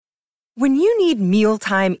When you need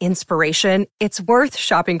mealtime inspiration, it's worth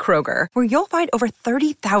shopping Kroger, where you'll find over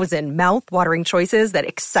 30,000 mouth-watering choices that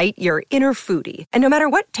excite your inner foodie. And no matter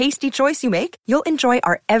what tasty choice you make, you'll enjoy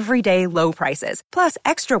our everyday low prices, plus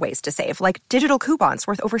extra ways to save, like digital coupons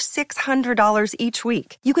worth over $600 each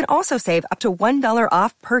week. You can also save up to $1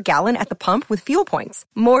 off per gallon at the pump with fuel points.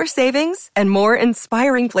 More savings and more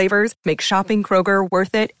inspiring flavors make shopping Kroger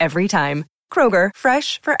worth it every time. Kroger,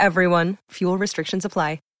 fresh for everyone. Fuel restrictions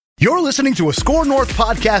apply. You're listening to a Score North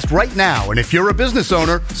podcast right now, and if you're a business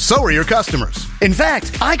owner, so are your customers. In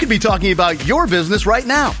fact, I could be talking about your business right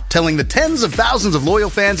now, telling the tens of thousands of loyal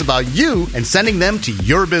fans about you and sending them to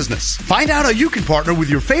your business. Find out how you can partner with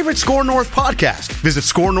your favorite Score North podcast. Visit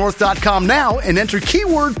scorenorth.com now and enter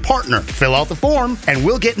keyword partner. Fill out the form, and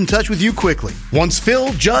we'll get in touch with you quickly. Once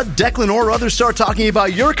Phil, Judd, Declan, or others start talking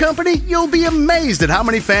about your company, you'll be amazed at how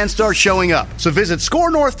many fans start showing up. So visit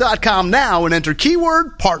scorenorth.com now and enter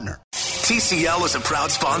keyword partner. TCL is a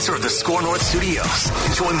proud sponsor of the Score North Studios.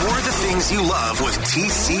 Enjoy more of the things you love with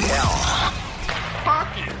TCL.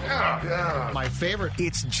 Hockey, yeah. My favorite.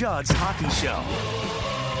 It's Judd's Hockey Show.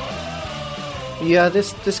 Yeah,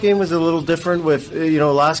 this game was a little different with,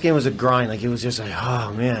 last game was a grind. Like, it was just like,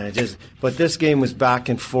 oh, man. But this game was back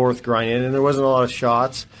and forth grinding, and there wasn't a lot of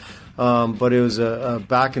shots. But it was a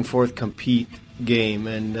back and forth compete game,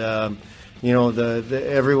 and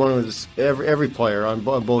everyone was every player on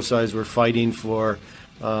both sides were fighting for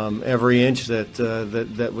every inch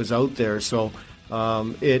that was out there. So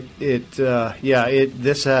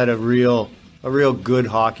this had a real good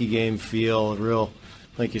hockey game feel, a real,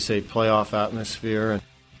 like you say, playoff atmosphere.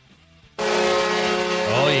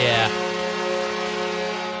 Oh yeah,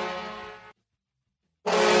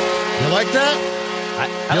 you like that?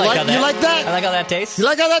 I like how that. You like that? I like how that tastes. You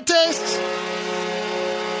like how that tastes?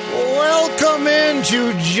 Welcome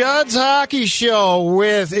into Judd's Hockey Show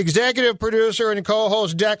with executive producer and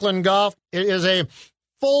co-host Declan Goff. It is a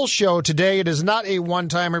full show today. It is not a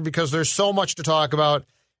one-timer because there's so much to talk about,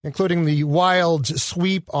 including the Wild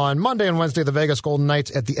sweep on Monday and Wednesday, the Vegas Golden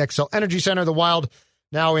Knights at the Xcel Energy Center. The Wild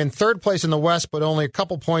now in third place in the West, but only a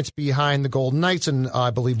couple points behind the Golden Knights and I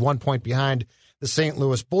believe 1 point behind the St.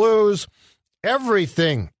 Louis Blues.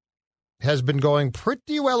 Everything has been going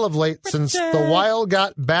pretty well of late since the Wild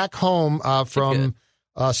got back home from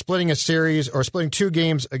splitting a series or splitting 2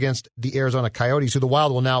 games against the Arizona Coyotes, who the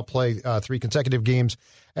Wild will now play 3 consecutive games.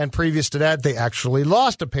 And previous to that, they actually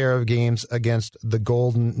lost a pair of games against the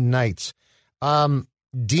Golden Knights. Dean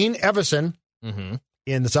Evason, in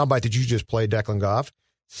the soundbite that you just played, Declan Goff,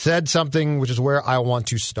 said something which is where I want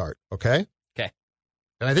to start, okay? Okay.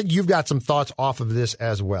 And I think you've got some thoughts off of this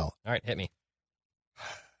as well. All right, hit me.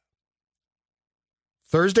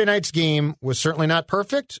 Thursday night's game was certainly not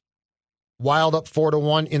perfect. Wild up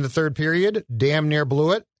 4-1 in the third period. Damn near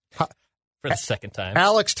blew it. For the second time.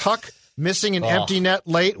 Alex Tuch missing an empty net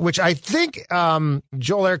late, which I think,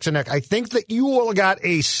 Joel Eriksson, I think that you all got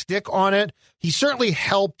a stick on it. He certainly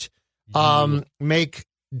helped make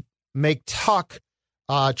Tuch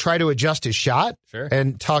try to adjust his shot. Sure.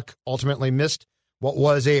 And Tuch ultimately missed what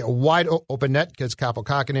was a wide open net because Kaapo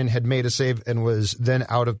Kähkönen had made a save and was then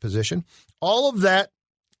out of position. All of that,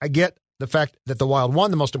 I get the fact that the Wild won,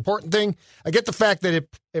 the most important thing. I get the fact that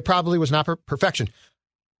it probably was not perfection.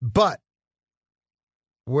 But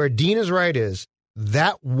where Dean is right is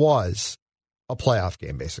that was a playoff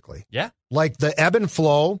game, basically. Yeah. Like the ebb and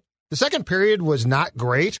flow. The second period was not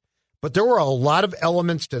great, but there were a lot of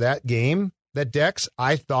elements to that game that Dex,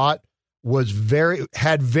 I thought,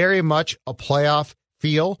 had very much a playoff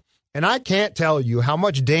feel. And I can't tell you how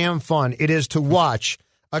much damn fun it is to watch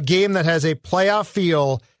a game that has a playoff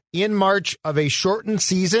feel in March of a shortened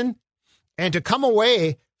season and to come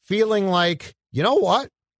away feeling like, you know what?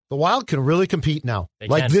 The Wild can really compete now.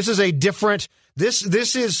 This is a different,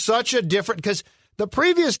 this is such a different, because the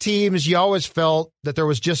previous teams, you always felt that there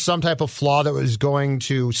was just some type of flaw that was going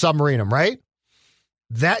to submarine them, right?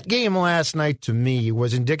 That game last night to me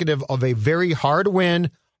was indicative of a very hard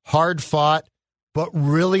win, hard fought, but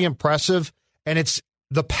really impressive. And it's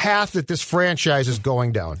the path that this franchise is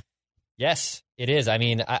going down. Yes, it is. I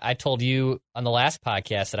mean, I told you on the last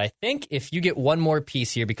podcast that I think if you get one more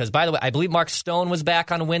piece here, because by the way, I believe Mark Stone was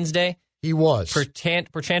back on Wednesday. He was.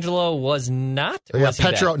 Pietrangelo was not. Yeah,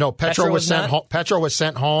 Petro was sent home. Petro was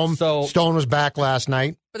sent home. So Stone was back last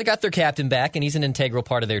night. But they got their captain back, and he's an integral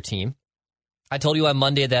part of their team. I told you on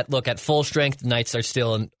Monday that, look, at full strength, the Knights are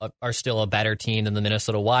still a better team than the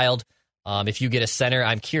Minnesota Wild. If you get a center,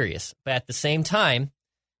 I'm curious. But at the same time,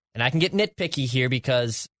 and I can get nitpicky here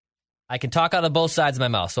because I can talk out of both sides of my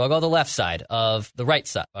mouth. So I'll go the left side of the right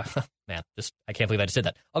side. Man, I can't believe I just did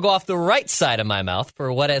that. I'll go off the right side of my mouth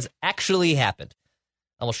for what has actually happened.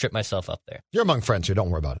 I almost tripped myself up there. You're among friends here. Don't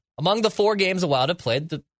worry about it. Among the 4 games the Wild have played,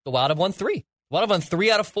 the Wild have won 3. The Wild have won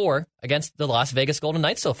 3 out of 4 against the Las Vegas Golden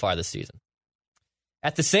Knights so far this season.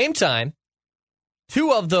 At the same time,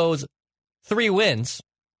 2 of those 3 wins,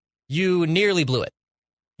 you nearly blew it.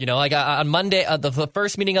 You know, like on Monday, the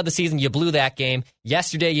first meeting of the season, you blew that game.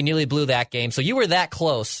 Yesterday, you nearly blew that game. So you were that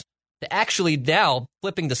close to actually now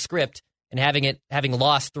flipping the script and having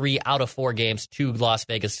lost 3 out of 4 games to Las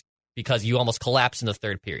Vegas because you almost collapsed in the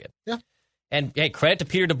third period. Yeah. And hey, credit to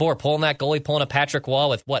Peter DeBoer pulling that goalie, pulling a Patrick Wall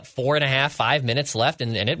with 5 minutes left,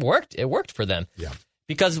 and it worked. It worked for them. Yeah.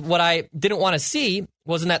 Because what I didn't want to see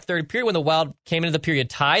was in that third period when the Wild came into the period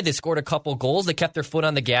tied, they scored a couple goals, they kept their foot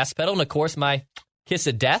on the gas pedal, and of course my kiss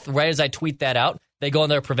of death, right as I tweet that out, they go in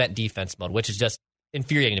their prevent defense mode, which is just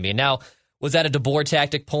infuriating to me. Now, was that a DeBoer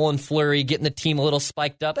tactic, pulling Fleury, getting the team a little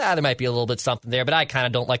spiked up? There might be a little bit something there, but I kind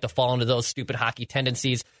of don't like to fall into those stupid hockey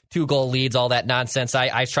tendencies, 2-goal leads, all that nonsense.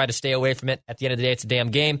 I try to stay away from it. At the end of the day, it's a damn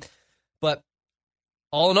game. But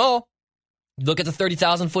all in all, look at the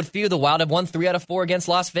 30,000-foot view. The Wild have won 3 out of 4 against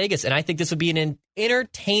Las Vegas, and I think this would be an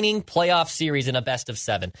entertaining playoff series in a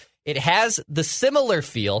best-of-7. It has the similar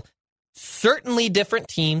feel, certainly different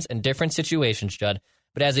teams and different situations, Judd,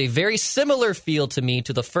 but has a very similar feel to me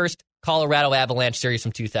to the first Colorado Avalanche series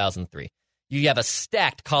from 2003. You have a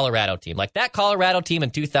stacked Colorado team. Like that Colorado team in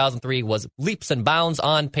 2003 was leaps and bounds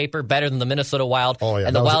on paper better than the Minnesota Wild. Oh, yeah.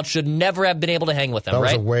 And the Wild should never have been able to hang with them,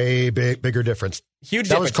 right? That was a way bigger difference. Huge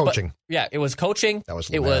that difference. Was coaching. But, yeah, it was coaching. That was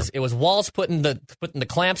it was Walls putting the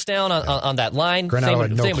clamps down on that line. Granato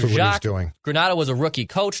had no clue what he was doing. Granato was a rookie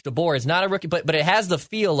coach. DeBoer is not a rookie, but it has the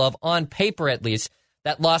feel of, on paper at least,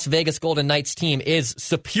 that Las Vegas Golden Knights team is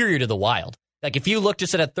superior to the Wild. Like if you look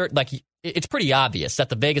just at a third, like it's pretty obvious that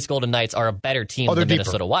the Vegas Golden Knights are a better team than the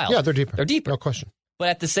Minnesota Wild. Yeah, they're deeper. They're deeper. No question. But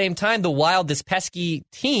at the same time, the Wild, this pesky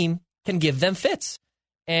team, can give them fits.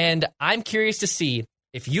 And I'm curious to see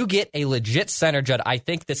if you get a legit center, Judd. I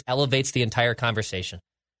think this elevates the entire conversation.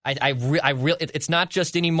 It's not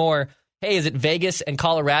just anymore. Hey, is it Vegas and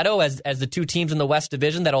Colorado as the 2 teams in the West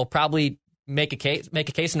Division that'll probably make a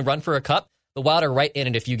case and run for a cup? The Wild are right in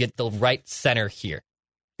it if you get the right center here.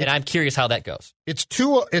 And I'm curious how that goes. It's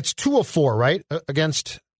 2 of 4, right?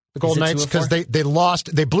 Against the Golden Knights, because they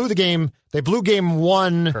lost. They blew the game. They blew game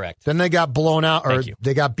 1. Correct. Then they got blown out, or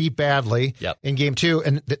they got beat badly in game 2,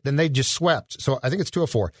 and then they just swept. So I think it's 2 of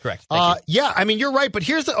 4. Correct. Yeah, I mean, you're right. But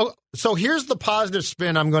here's the positive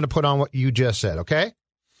spin I'm going to put on what you just said, okay?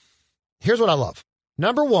 Here's what I love.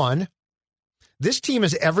 Number 1, this team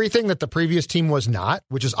is everything that the previous team was not,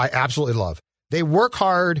 which is I absolutely love. They work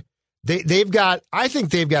hard. I think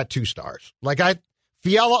they've got 2 stars.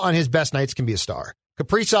 Fiala on his best nights can be a star.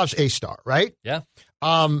 Kaprizov's a star, right? Yeah.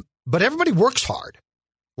 But everybody works hard.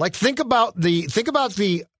 Like think about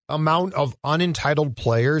the amount of unentitled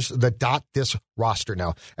players that dot this roster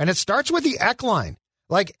now. And it starts with the Ek line.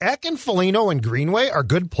 Like Ek and Foligno and Greenway are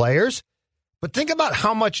good players, but think about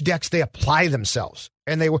how much decks they apply themselves.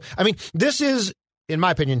 And this is, in my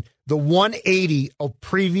opinion, the 180 of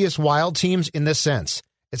previous Wild teams in this sense.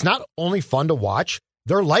 It's not only fun to watch,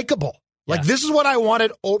 they're likable. This is what I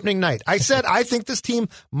wanted opening night. I said, I think this team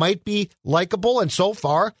might be likable, and so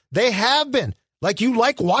far, they have been. You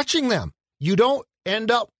like watching them. You don't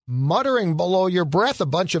end up muttering below your breath a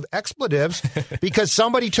bunch of expletives because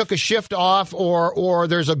somebody took a shift off or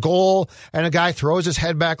there's a goal and a guy throws his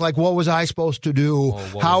head back like, what was I supposed to do?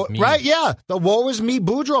 Right? Yeah. The woe is me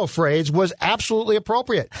Boudreaux phrase was absolutely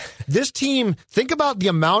appropriate. This team, think about the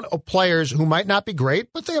amount of players who might not be great,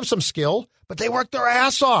 but they have some skill, but they work their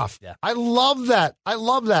ass off. Yeah. I love that.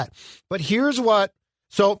 But here's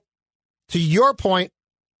so to your point,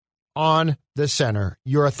 on the center,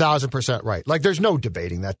 you're 1,000% right. There's no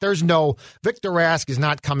debating that. Victor Rask is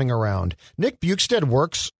not coming around. Nick Bjugstad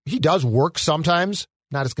works. He does work sometimes,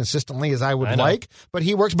 not as consistently as I would like, but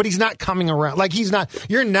he works, but he's not coming around.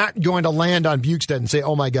 You're not going to land on Bjugstad and say,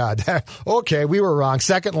 oh my God, okay, we were wrong.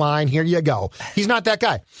 Second line, here you go. He's not that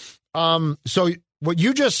guy. So what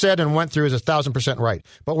you just said and went through is 1,000% right.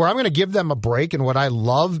 But where I'm going to give them a break and what I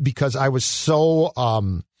love, because I was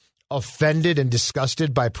so, offended and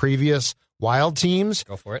disgusted by previous Wild teams.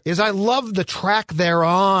 Go for it. Is I love the track they're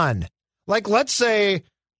on. Let's say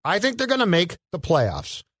I think they're going to make the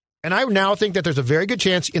playoffs. And I now think that there's a very good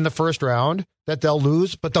chance in the first round that they'll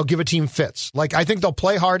lose, but they'll give a team fits. I think they'll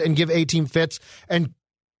play hard and give a team fits. And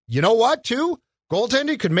you know what, too?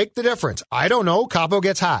 Goaltending could make the difference. I don't know. Capo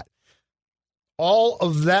gets hot. All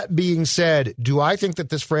of that being said, do I think that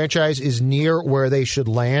this franchise is near where they should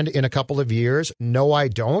land in a couple of years? No, I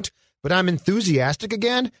don't. but I'm enthusiastic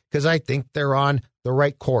again because I think they're on the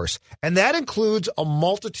right course. And that includes a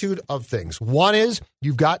multitude of things. One is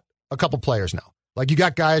you've got a couple players now. Like you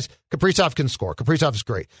got guys, Kaprizov can score. Kaprizov is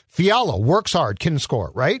great. Fiala works hard, can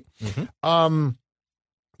score, right? Mm-hmm.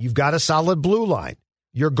 You've got a solid blue line.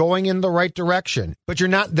 You're going in the right direction, but you're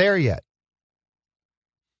not there yet.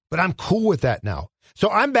 But I'm cool with that now. So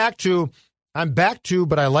I'm back to,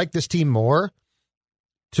 but I like this team more,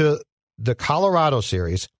 to the Colorado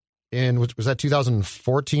series in, was that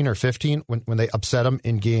 2014 or 15 when they upset them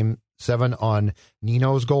in Game 7 on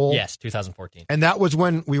Nino's goal? Yes, 2014. And that was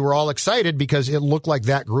when we were all excited because it looked like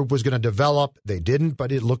that group was going to develop. They didn't,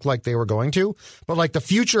 but it looked like they were going to. But like the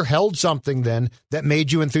future held something then that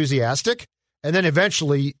made you enthusiastic. And then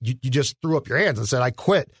eventually you just threw up your hands and said, I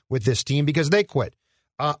quit with this team because they quit.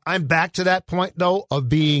 I'm back to that point, though, of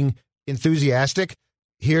being enthusiastic.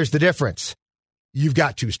 Here's the difference. You've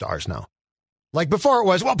got 2 stars now. Like before it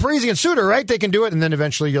was, well, Parise and Suter, right? They can do it. And then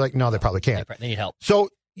eventually you're like, no, they probably can't. They need help. So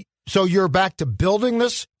you're back to building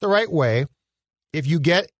this the right way. If you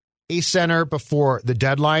get a center before the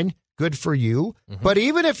deadline, good for you. Mm-hmm. But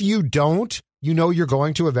even if you don't, you know you're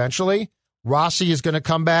going to eventually. Rossi is going to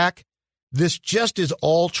come back. This just is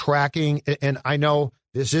all tracking. And I know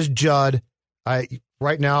this is Judd.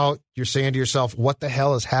 Right now, you're saying to yourself, what the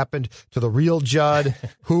hell has happened to the real Judd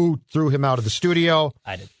who threw him out of the studio?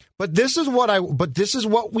 I did. But this is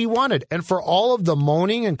what we wanted. And for all of the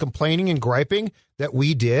moaning and complaining and griping that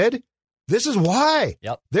we did, this is why.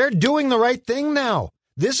 Yep. They're doing the right thing now.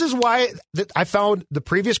 This is why I found the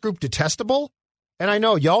previous group detestable. And I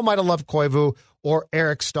know y'all might have loved Koivu or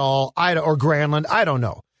Eric Stahl or Granlund. I don't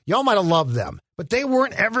know. Y'all might have loved them. But they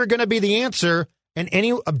weren't ever going to be the answer. And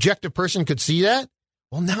any objective person could see that.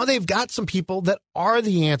 Well, now they've got some people that are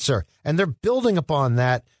the answer, and they're building upon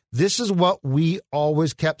that. This is what we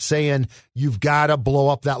always kept saying, you've got to blow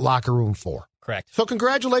up that locker room for. Correct. So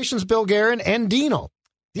congratulations, Bill Guerin and Dino.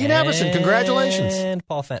 Dean Everson, congratulations. And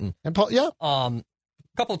Paul Fenton. And Paul, yeah.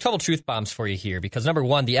 Couple truth bombs for you here, because number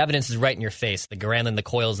one, the evidence is right in your face. The Granlund, the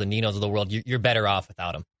Coyles, the Ninos of the world, you're better off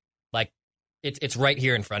without them. Like, it's right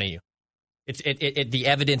here in front of you. The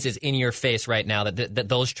evidence is in your face right now that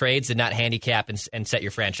those trades did not handicap and set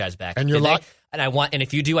your franchise back. And and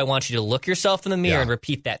if you do, I want you to look yourself in the mirror and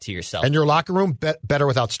repeat that to yourself. And your locker room better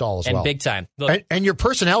without Stahl as well. And big time. Look, and your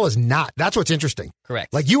personnel is not. That's what's interesting.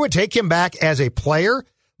 Correct. Like you would take him back as a player,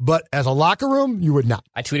 but as a locker room, you would not.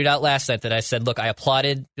 I tweeted out last night that I said, look, I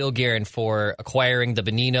applauded Bill Guerin for acquiring the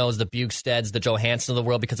Beninos, the Bukesteds, the Johansson of the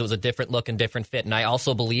world because it was a different look and different fit. And I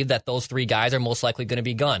also believe that those 3 guys are most likely going to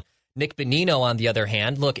be gone. Nick Bonino, on the other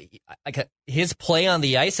hand, look, his play on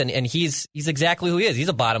the ice, and he's exactly who he is. He's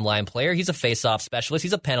a bottom line player. He's a face-off specialist.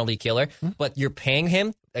 He's a penalty killer. Mm-hmm. But you're paying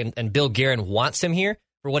him, and Bill Guerin wants him here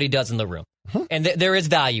for what he does in the room. Mm-hmm. And there is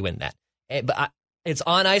value in that. But it's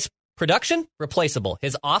on-ice production, replaceable.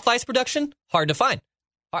 His off-ice production, hard to find.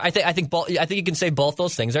 I think you can say both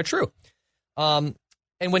those things are true. And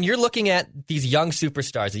when you're looking at these young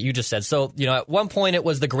superstars that you just said, so at one point it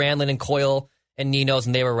was the Granlund and Coyle and Ninos,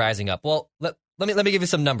 and they were rising up. Well, let me give you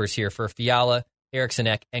some numbers here for Fiala, Eriksson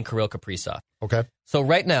Ek, and Kirill Kaprizov. Okay. So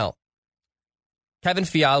right now, Kevin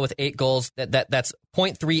Fiala with 8 goals, that's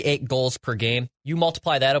 0.38 goals per game. You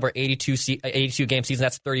multiply that over 82 game season,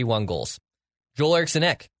 that's 31 goals. Joel Eriksson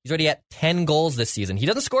Ek, he's already at 10 goals this season. He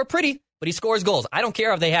doesn't score pretty, but he scores goals. I don't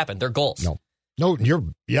care if they happen; they're goals. No,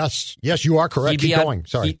 yes, you are correct. Keep going.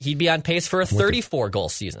 Sorry, he'd be on pace for a 34 goal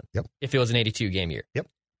season. Yep. If it was an 82 game year. Yep.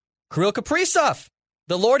 Kirill Kaprizov,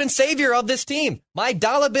 the Lord and Savior of this team. My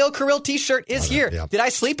Dollar Bill Kirill t-shirt is here. Yeah. Did I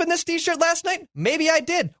sleep in this t-shirt last night? Maybe I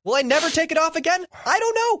did. Will I never take it off again? I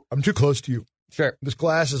don't know. I'm too close to you. Sure. This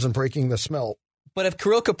glass isn't breaking the smell. But if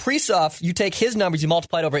Kirill Kaprizov, you take his numbers, you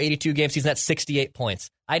multiply it over 82 game season, that's 68 points.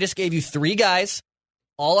 I just gave you 3 guys,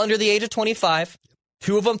 all under the age of 25.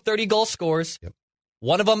 2 of them 30-goal scorers. Yep.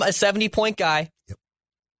 1 of them a 70-point guy. Yep.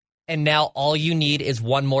 And now all you need is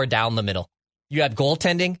 1 more down the middle. You have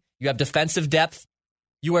goaltending. You have defensive depth.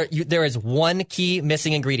 There is 1 key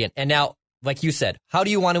missing ingredient. And now, like you said, how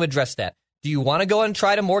do you want to address that? Do you want to go and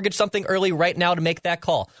try to mortgage something early right now to make that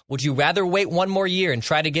call? Would you rather wait 1 more year and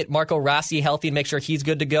try to get Marco Rossi healthy and make sure he's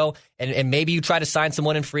good to go? And maybe you try to sign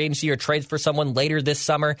someone in free agency or trade for someone later this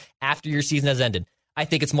summer after your season has ended? I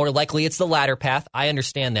think it's more likely it's the latter path. I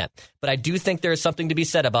understand that. But I do think there is something to be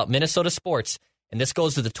said about Minnesota sports, and this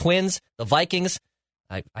goes to the Twins, the Vikings,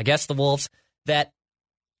 I guess the Wolves, that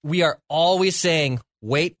we are always saying,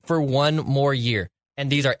 wait for 1 more year. And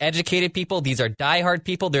these are educated people. These are diehard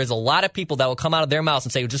people. There's a lot of people that will come out of their mouths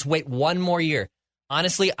and say, just wait 1 more year.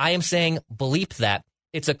 Honestly, I am saying bleep that.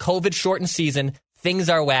 It's a COVID-shortened season. Things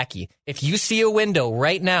are wacky. If you see a window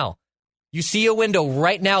right now You see a window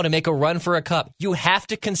right now to make a run for a cup. You have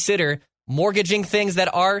to consider mortgaging things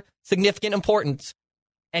that are significant importance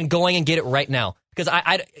and going and get it right now. Because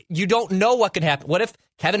you don't know what could happen. What if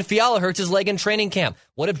Kevin Fiala hurts his leg in training camp?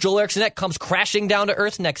 What if Joel Eriksson Ek comes crashing down to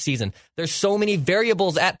earth next season? There's so many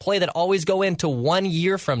variables at play that always go into 1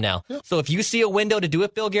 year from now. Yep. So if you see a window to do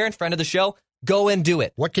it, Bill Guerin, friend of the show, go and do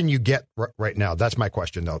it. What can you get right now? That's my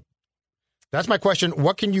question, though. That's my question.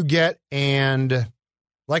 What can you get? And,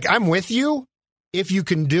 like, I'm with you if you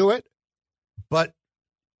can do it. But,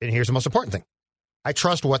 and here's the most important thing. I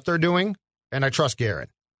trust what they're doing, and I trust Guerin.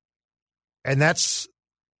 And that's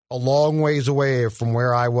a long ways away from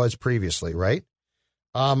where I was previously, right?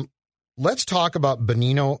 Let's talk about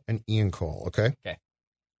Bonino and Ian Cole, okay? Okay.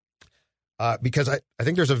 Because I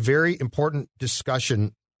think there's a very important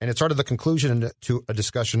discussion, and it's sort of the conclusion to a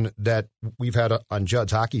discussion that we've had on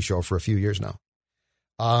Judd's Hockey Show for a few years now.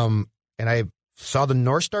 And I saw the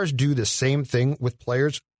North Stars do the same thing with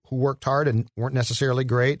players who worked hard and weren't necessarily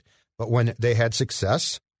great, but when they had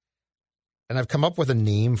success, and I've come up with a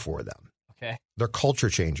name for them. Okay. They're culture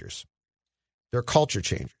changers. They're culture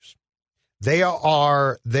changers. They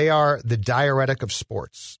are the diuretic of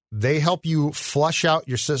sports. They help you flush out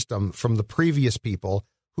your system from the previous people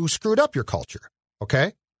who screwed up your culture.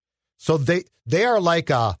 Okay? So they are like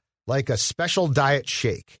a special diet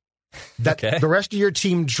shake that the rest of your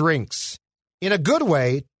team drinks in a good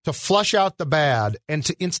way to flush out the bad and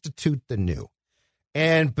to institute the new.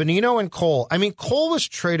 And Bonino and Cole, I mean, Cole was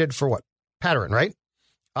traded for what? Patterson, right?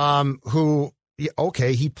 Who,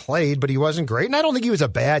 okay, he played, but he wasn't great. And I don't think he was a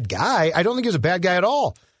bad guy. I don't think he was a bad guy at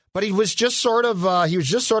all. But he was just sort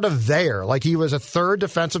of there. Like he was a third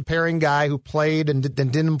defensive pairing guy who played and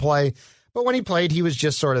didn't play. But when he played, he was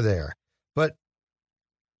just sort of there. But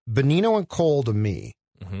Bonino and Cole, to me,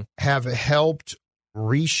 have helped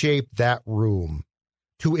reshape that room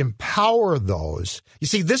to empower those. You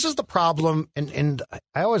see, this is the problem, and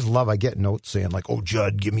I get notes saying, like, oh,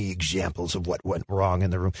 Judd, give me examples of what went wrong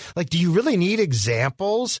in the room. Like, do you really need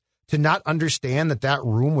examples to not understand that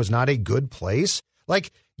room was not a good place?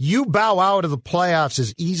 Like, you bow out of the playoffs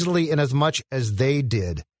as easily and as much as they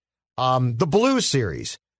did. The Blues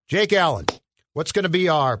series, Jake Allen. What's going to be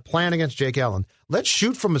our plan against Jake Allen? Let's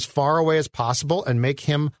shoot from as far away as possible and make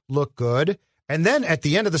him look good. And then at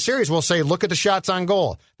the end of the series, we'll say, look at the shots on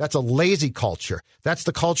goal. That's a lazy culture. That's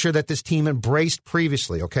the culture that this team embraced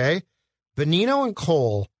previously, okay? Bonino and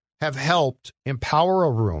Cole have helped empower a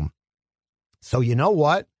room. So you know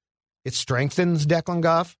what? It strengthens Declan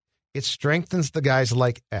Goff. It strengthens the guys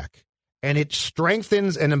like Ek. And it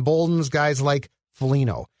strengthens and emboldens guys like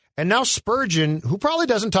Foligno. And now Spurgeon, who probably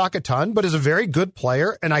doesn't talk a ton, but is a very good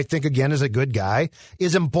player, and I think, again, is a good guy,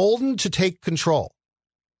 is emboldened to take control.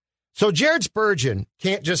 So Jared Spurgeon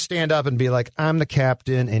can't just stand up and be like, I'm the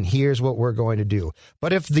captain, and here's what we're going to do.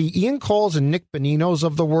 But if the Ian Coles and Nick Boninos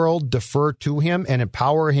of the world defer to him and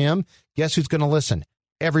empower him, guess who's going to listen?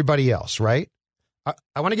 Everybody else, right?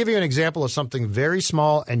 I want to give you an example of something very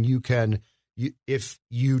small, and if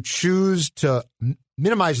you choose to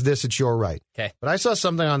minimize this, it's your right. Okay. But I saw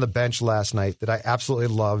something on the bench last night that I absolutely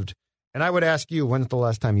loved, and I would ask you, when's the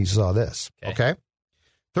last time you saw this? Okay?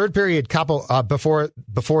 Third period, Capo, before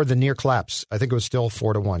the near collapse, I think it was still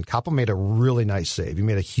 4-1. Capo made a really nice save. He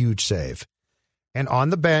made a huge save. And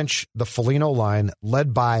on the bench, the Foligno line,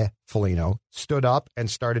 led by Foligno, stood up and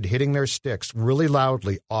started hitting their sticks really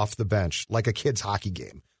loudly off the bench, like a kid's hockey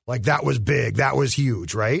game. Like, that was big. That was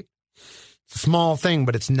huge, right? It's a small thing,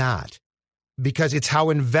 but it's not. Because it's how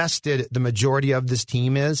invested the majority of this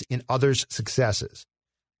team is in others' successes.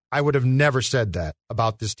 I would have never said that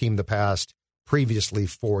about this team the past previously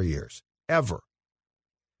 4 years, ever.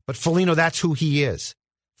 But Foligno, that's who he is.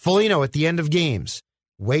 Foligno, at the end of games,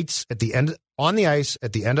 waits at the end on the ice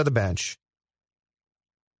at the end of the bench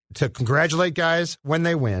to congratulate guys when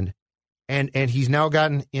they win, and he's now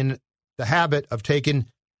gotten in the habit of taking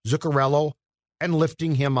Zuccarello and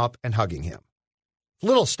lifting him up and hugging him.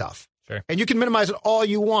 Little stuff. Sure. And you can minimize it all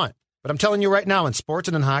you want. But I'm telling you right now, in sports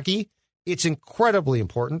and in hockey, it's incredibly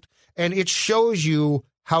important, and it shows you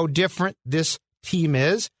how different this team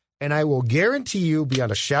is. And I will guarantee you,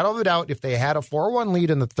 beyond a shadow of a doubt, if they had a 4-1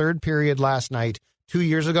 lead in the third period last night, 2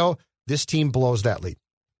 years ago, this team blows that lead,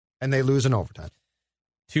 and they lose in overtime.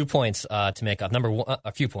 2 points to make up. Number one,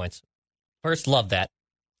 a few points. First, love that.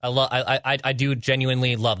 I do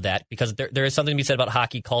genuinely love that, because there is something to be said about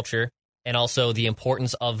hockey culture and also the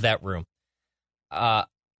importance of that room. I'll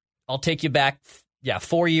take you back,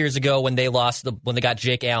 4 years ago when they got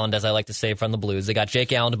Jake Allen, as I like to say, from the Blues. They got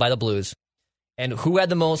Jake Allen by the Blues. And who had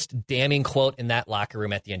the most damning quote in that locker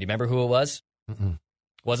room at the end? Do you remember who it was? Mm-mm.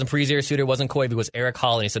 Wasn't Prizier Suter, wasn't Koivu, it was Erik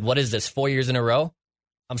Haula. And he said, what is this, 4 years in a row?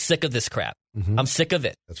 I'm sick of this crap. I'm sick of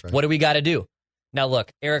it. That's right. What do we got to do? Now,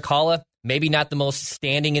 look, Erik Haula, maybe not the most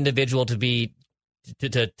standing individual to be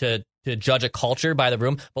to judge a culture by the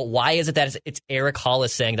room, but why is it that it's Erik Haula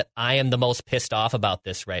saying that I am the most pissed off about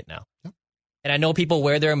this right now? Yep. And I know people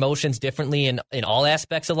wear their emotions differently in all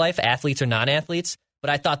aspects of life, athletes or non-athletes, but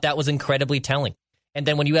I thought that was incredibly telling. And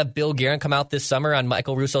then when you have Bill Guerin come out this summer on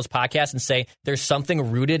Michael Russo's podcast and say, there's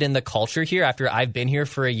something rooted in the culture here after I've been here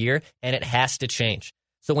for a year, and it has to change.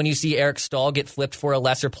 So when you see Eric Staal get flipped for a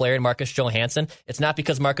lesser player in Marcus Johansson, it's not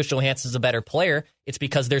because Marcus Johansson is a better player. It's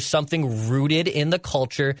because there's something rooted in the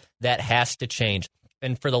culture that has to change.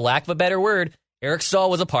 And for the lack of a better word, Eric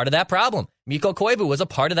Staal was a part of that problem. Mikko Koivu was a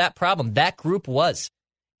part of that problem. That group was.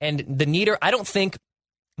 And the I don't think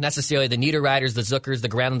necessarily the Niederreiters, the Zuckers, the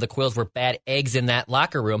Granlund, the Quills were bad eggs in that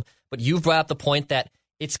locker room, but you've brought up the point that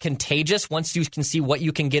it's contagious once you can see what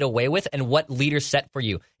you can get away with and what leaders set for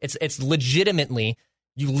you. It's legitimately,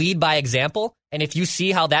 you lead by example, and if you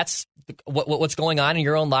see how that's what's going on in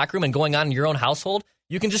your own locker room and going on in your own household,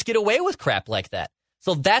 you can just get away with crap like that.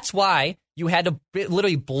 So that's why you had to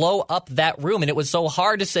literally blow up that room, and it was so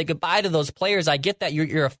hard to say goodbye to those players. I get that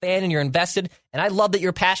you're a fan and you're invested, and I love that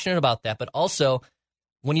you're passionate about that, but also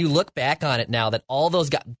when you look back on it now that all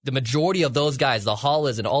those guys, the majority of those guys, the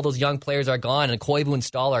Haulas and all those young players are gone and Koivu and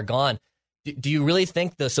Staal are gone, do you really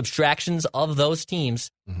think the subtractions of those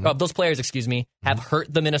teams, of those players, have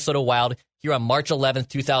hurt the Minnesota Wild here on March 11th,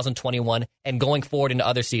 2021 and going forward into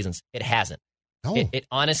other seasons? It hasn't. No. It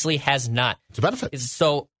honestly has not. It's a benefit.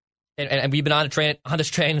 So, and we've been on this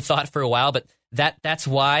train of thought for a while, but that's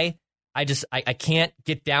why I can't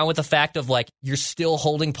get down with the fact of like you're still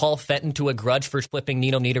holding Paul Fenton to a grudge for flipping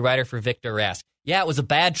Nino Niederreiter for Victor Rask. Yeah, it was a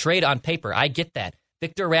bad trade on paper. I get that.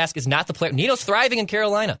 Victor Rask is not the player. Nino's thriving in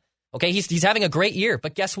Carolina. Okay, he's having a great year,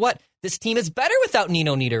 but guess what? This team is better without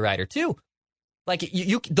Nino Niederreiter too. Like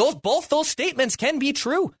both those statements can be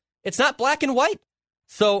true. It's not black and white.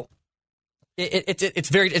 So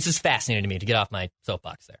it's just fascinating to me to get off my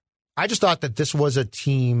soapbox there. I just thought that this was a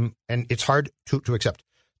team, and it's hard to accept.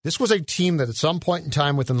 This was a team that at some point in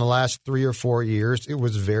time within the last 3 or 4 years, it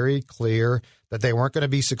was very clear that they weren't going to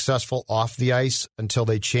be successful off the ice until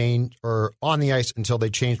they changed, or on the ice until they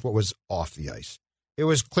changed what was off the ice. It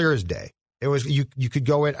was clear as day. It was you could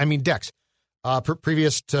go in. I mean, Dex,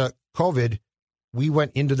 previous to COVID, we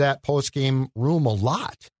went into that post-game room a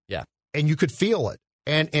lot. Yeah. And you could feel it.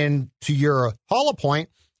 And to your Haula point,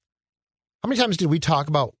 how many times did we talk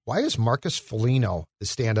about why is Marcus Foligno the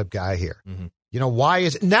stand-up guy here? Mm-hmm. You know, why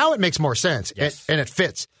is now it makes more sense, yes, and it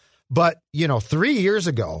fits. But, 3 years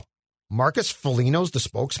ago, Marcus Foligno's the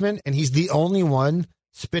spokesman, and he's the only one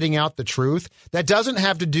spitting out the truth. That doesn't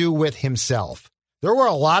have to do with himself. There were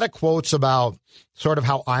a lot of quotes about sort of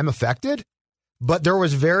how I'm affected, but there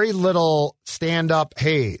was very little stand-up,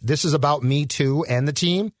 hey, this is about me too and the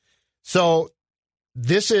team. So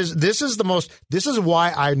this is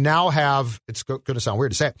why I now have, it's going to sound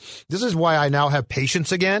weird to say, this is why I now have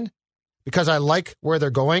patience again, because I like where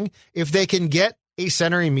they're going. If they can get a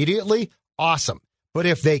center immediately, awesome. But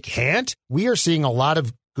if they can't, we are seeing a lot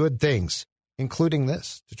of good things, including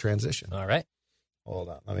this to transition. All right. Hold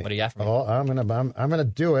on. What do you got for me? Oh, I'm gonna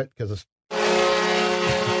do it because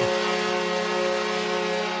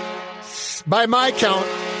by my count,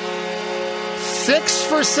 6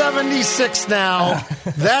 for 76 now.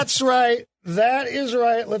 That's right. That is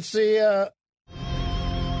right. Let's see. There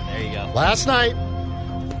you go. Last night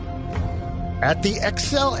at the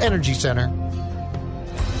Xcel Energy Center,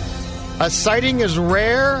 a sighting as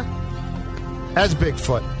rare as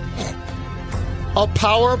Bigfoot. A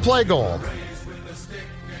power play goal.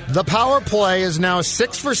 The power play is now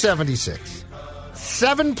 6 for 76.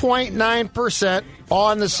 7.9%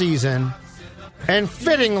 on the season. And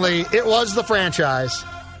fittingly, it was the franchise,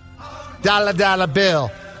 Dollar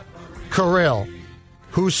Bill Kirill,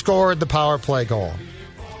 who scored the power play goal.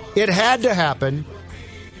 It had to happen.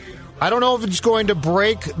 I don't know if it's going to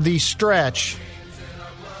break the stretch.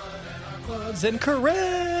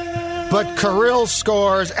 But Kirill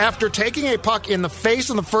scores after taking a puck in the face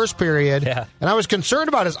in the first period. Yeah. And I was concerned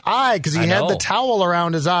about his eye because he had the towel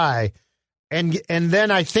around his eye. And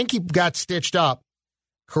then I think he got stitched up.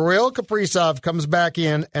 Kirill Kaprizov comes back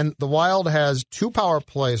in, and the Wild has 2 power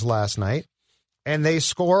plays last night. And they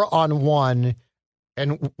score on one.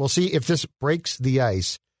 And we'll see if this breaks the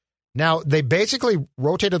ice. Now, they basically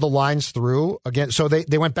rotated the lines through again. So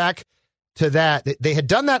they went back to that. They had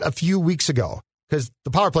done that a few weeks ago because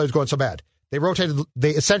the power play was going so bad. They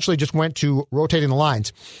essentially just went to rotating the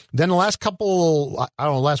lines. Then the last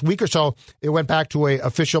last week or so, it went back to a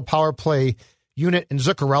official power play unit, and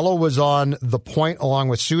Zuccarello was on the point along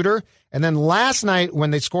with Suter. And then last night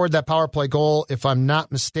when they scored that power play goal, if I'm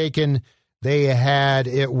not mistaken, they had,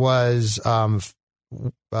 it was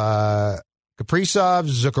Kaprizov,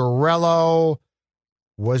 Zuccarello.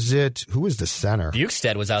 Was it, who was the center?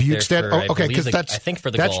 Bukestad was out there for, okay, because I think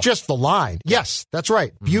for the that's goal. just the line. Yes, that's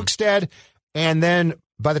right. Mm-hmm. Bukestad, and then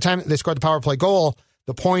by the time they scored the power play goal,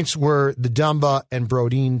 the points were the Dumba and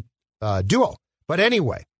Brodin duo. But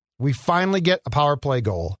anyway, we finally get a power play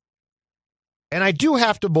goal. And I do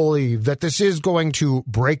have to believe that this is going to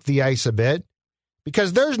break the ice a bit,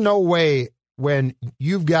 because there's no way when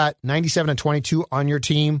you've got 97 and 22 on your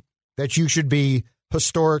team that you should be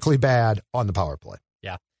historically bad on the power play.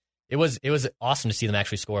 Yeah. It was awesome to see them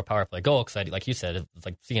actually score a power play goal, because, like you said, it was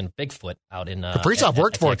like seeing Bigfoot out in... Kaprizov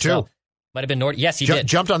worked for it, too. Might have been Nord. Yes, he did.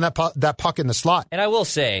 Jumped on that puck in the slot. And I will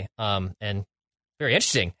say, and very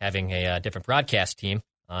interesting having a different broadcast team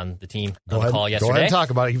on the team on the call yesterday. Go ahead and talk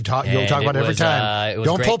about it. You'll talk about it every time.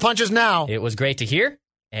 Don't pull punches now. It was great to hear,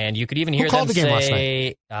 and you could even hear them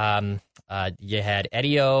say, you had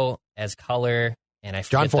Edio as color, and I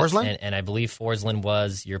forget John Forsland? And I believe Forsland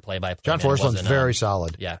was your play-by-play. John Forsland's very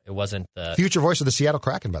solid. Yeah, it wasn't the... Future voice of the Seattle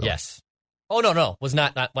Kraken, by the way. Yes. Oh, no. Was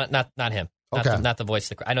not him. Okay. Not the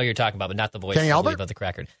voice. I know you're talking about, but not the voice. Kenny Albert? Of the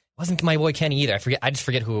Kraken. It wasn't my boy Kenny either. I just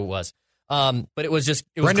forget who it was. But it was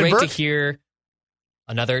Brendan great Burke? to hear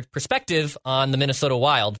another perspective on the Minnesota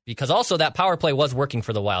Wild, because also that power play was working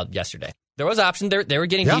for the Wild yesterday. There was option. They were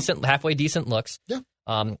getting halfway decent looks. Yeah.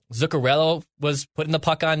 Zuccarello was putting the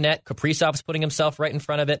puck on net. Kaprizov was putting himself right in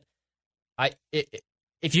front of it.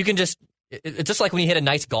 If you can just... It's just like when you hit a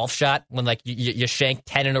nice golf shot, when like you shank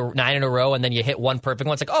 9 in a row and then you hit one perfect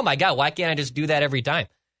one. It's like, oh my God, why can't I just do that every time?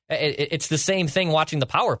 It's the same thing watching the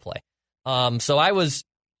power play. So I was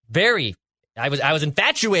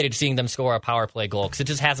infatuated seeing them score a power play goal, because it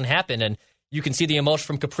just hasn't happened. And you can see the emotion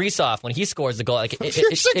from Kaprizov when he scores the goal. Like it's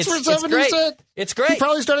great. It's great. He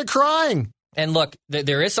probably started crying. And look,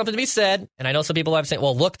 there is something to be said, and I know some people have saying,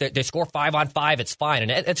 well, look, they score 5-on-5, it's fine,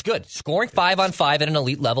 and it's good. Scoring 5-on-5 at an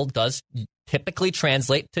elite level does typically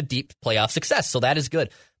translate to deep playoff success, so that is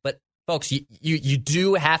good. But, folks, you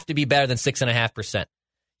do have to be better than 6.5%.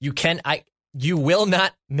 You will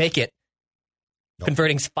not make it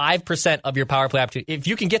converting 5% of your power play opportunity. If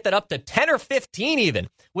you can get that up to 10 or 15 even,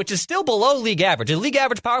 which is still below league average. The league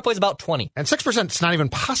average power play is about 20. And 6% is not even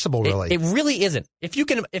possible, really. It really isn't. If you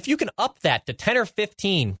can up that to 10 or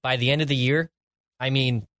 15 by the end of the year, I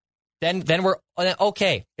mean, then we're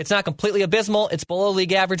okay. It's not completely abysmal. It's below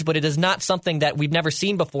league average, but it is not something that we've never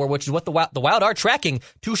seen before, which is what the Wild are tracking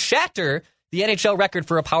to shatter the NHL record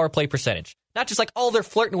for a power play percentage. Not just like, oh, they're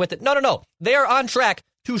flirting with it. No. They are on track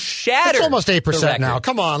to shatter. It's almost 8% now.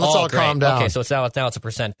 Come on, let's all calm down. Okay, so now it's a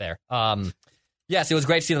percent there. Yes, it was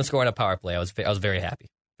great to see them score on a power play. I was very happy.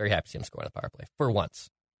 Very happy to see them score on a power play for once.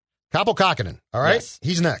 Kaapo Kähkönen, all right? Yes.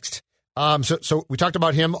 He's next. So we talked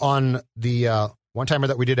about him on the one-timer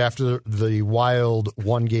that we did after the Wild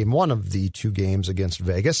won game one of the two games against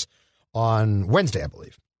Vegas on Wednesday, I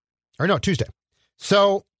believe. Or no, Tuesday.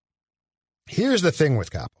 So here's the thing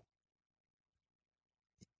with Kaapo.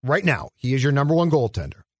 Right now, he is your number one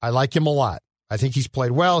goaltender. I like him a lot. I think he's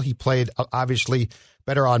played well. He played, obviously,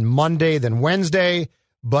 better on Monday than Wednesday,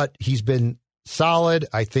 but he's been solid.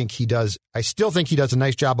 I still think he does a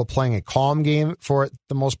nice job of playing a calm game for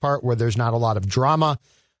the most part, where there's not a lot of drama.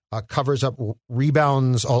 Covers up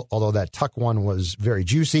rebounds, although that Tuck one was very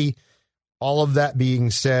juicy. All of that being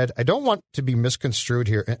said, I don't want to be misconstrued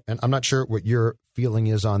here, and I'm not sure what your feeling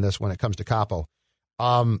is on this when it comes to Kaapo.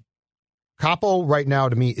 Kaapo right now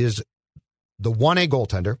to me is the 1A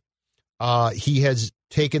goaltender. He has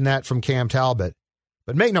taken that from Cam Talbot.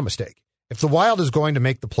 But make no mistake, if the Wild is going to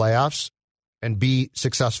make the playoffs and be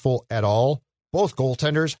successful at all, both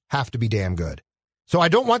goaltenders have to be damn good. So I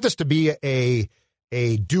don't want this to be a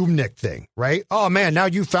Dubnyk thing, right? Oh, man, now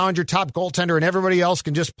you found your top goaltender and everybody else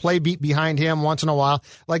can just play beat behind him once in a while.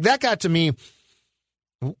 Like, that got to me,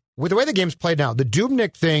 with the way the game's played now, the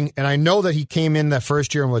Dubnyk thing, and I know that he came in that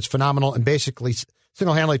first year and was phenomenal and basically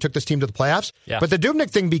single-handedly took this team to the playoffs. Yeah. But the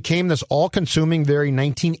Dubnyk thing became this all-consuming, very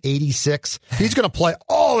 1986. He's going to play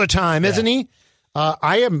all the time, isn't he?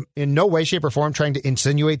 I am in no way, shape, or form trying to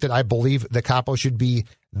insinuate that I believe that Kaapo should be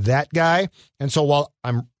that guy. And so while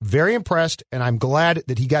I'm very impressed and I'm glad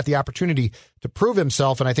that he got the opportunity to prove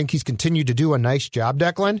himself, and I think he's continued to do a nice job,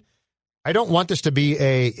 Declan, I don't want this to be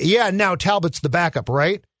now Talbot's the backup,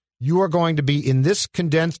 right? You are going to be in this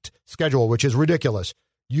condensed schedule, which is ridiculous.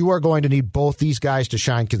 You are going to need both these guys to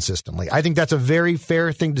shine consistently. I think that's a very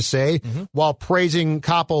fair thing to say while praising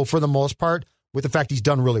Kaapo for the most part. with the fact he's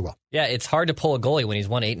done really well. Yeah, it's hard to pull a goalie when he's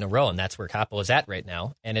won 8 in a row, and that's where Capo is at right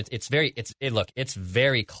now. And it's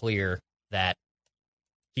very clear that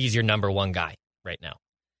he's your number one guy right now.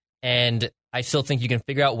 And I still think you can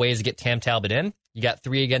figure out ways to get Cam Talbot in. You got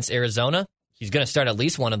 3 against Arizona. He's going to start at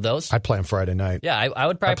least one of those. I'd play him Friday night. Yeah, I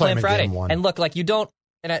would probably play him Friday. And look, like you don't,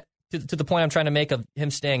 and to the point I'm trying to make of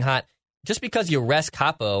him staying hot, just because you rest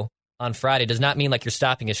Capo on Friday does not mean like you're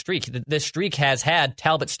stopping his streak. This streak has had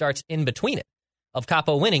Talbot starts in between it of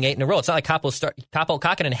Capo winning 8 in a row. It's not like Capo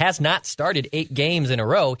Kakkonen has not started 8 games in a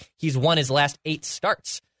row. He's won his last 8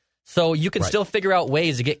 starts. So you can still figure out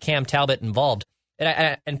ways to get Cam Talbot involved.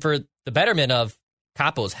 And for the betterment of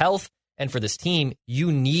Capo's health and for this team,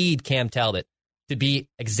 you need Cam Talbot to be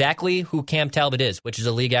exactly who Cam Talbot is, which is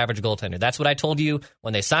a league average goaltender. That's what I told you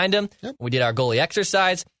when they signed him. Yep. We did our goalie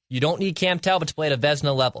exercise. You don't need Cam Talbot to play at a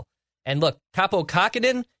Vezina level. And look, Capo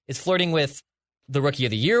Kakkonen is flirting with the Rookie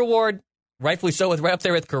of the Year award, rightfully so, right up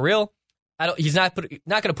there with Kirill. He's not going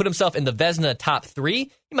to put himself in the Vezina top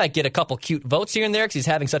 3. He might get a couple cute votes here and there because he's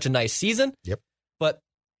having such a nice season. Yep. But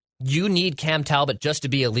you need Cam Talbot just to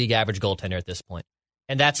be a league average goaltender at this point,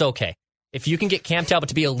 and that's okay. If you can get Cam Talbot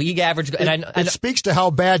to be a league average, it speaks to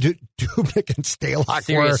how bad Dubnyk and Stalock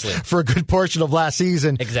were for a good portion of last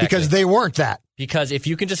season. Exactly. Because they weren't that. Because if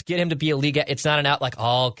you can just get him to be a league, it's not an out like,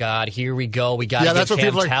 oh God, here we go, we got to get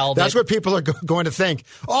Cam Talbot. That's what people are going to think.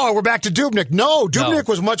 Oh, we're back to Dubnyk. No, Dubnyk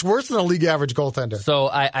was much worse than a league average goaltender. So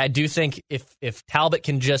I do think if Talbot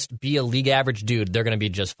can just be a league average dude, they're going to be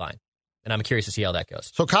just fine. And I'm curious to see how that goes.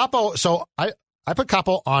 So Capo, I put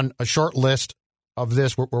Capo on a short list of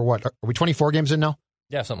this. We're what? Are we 24 games in now?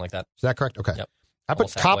 Yeah, something like that. Is that correct? Okay. Yep. I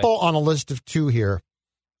put Capo on a list of 2 here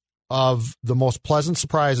of the most pleasant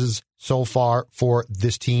surprises so far for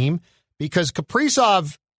this team because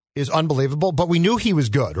Kaprizov is unbelievable, but we knew he was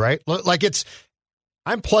good, right? Like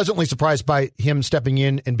I'm pleasantly surprised by him stepping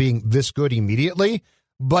in and being this good immediately,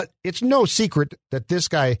 but it's no secret that this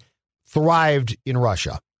guy thrived in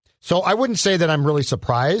Russia. So I wouldn't say that I'm really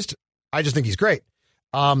surprised. I just think he's great.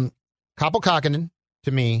 Capo Kakkonen,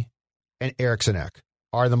 to me, and Eriksson Ek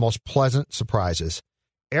are the most pleasant surprises.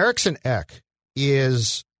 Eriksson Ek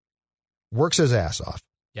works his ass off.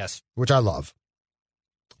 Yes. Which I love.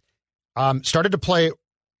 Started to play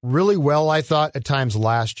really well, I thought, at times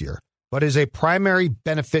last year, but is a primary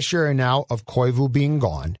beneficiary now of Koivu being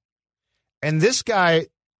gone. And this guy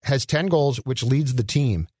has 10 goals, which leads the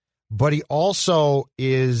team. But he also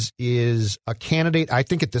is a candidate, I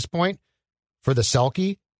think, at this point, for the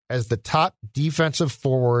Selke as the top defensive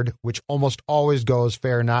forward, which almost always goes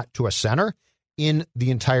fair not to a center in the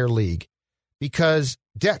entire league. Because,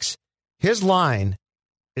 Dex, his line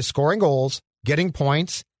is scoring goals, getting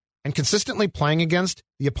points, and consistently playing against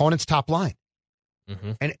the opponent's top line.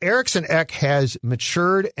 Mm-hmm. And Eriksson Ek has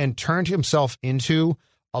matured and turned himself into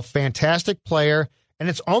a fantastic player. And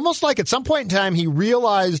it's almost like at some point in time, he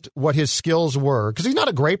realized what his skills were, because he's not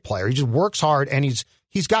a great player. He just works hard and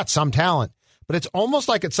he's got some talent. But it's almost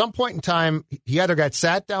like at some point in time, he either got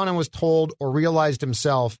sat down and was told or realized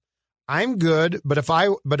himself, I'm good, but if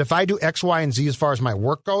I do X, Y, and Z as far as my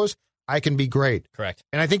work goes, I can be great. Correct.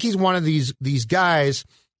 And I think he's one of these guys,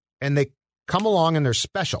 and they come along and they're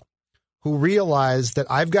special, who realize that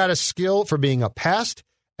I've got a skill for being a pest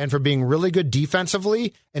and for being really good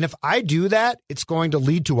defensively. And if I do that, it's going to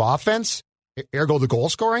lead to offense, ergo the goal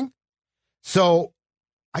scoring. So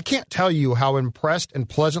I can't tell you how impressed and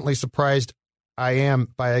pleasantly surprised I am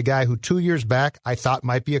by a guy who 2 years back I thought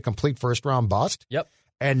might be a complete first-round bust. Yep.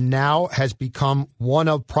 And now has become one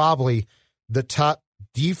of probably the top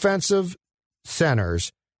defensive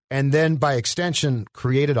centers, and then by extension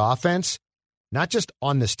created offense, not just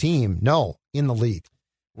on this team, no, in the league.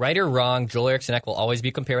 Right or wrong, Joel Eriksson Ek will always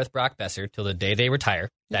be compared with Brock Boeser till the day they retire.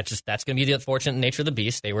 That's going to be the unfortunate nature of the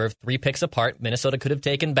beast. They were 3 picks apart. Minnesota could have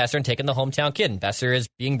taken Boeser and taken the hometown kid. And Boeser is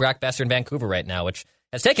being Brock Boeser in Vancouver right now, which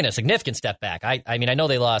has taken a significant step back. I mean, I know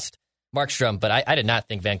they lost Markstrom, but I did not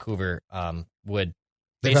think Vancouver would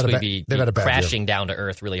basically be crashing down to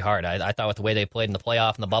earth really hard. I thought with the way they played in the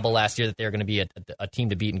playoff and the bubble last year that they were going to be a team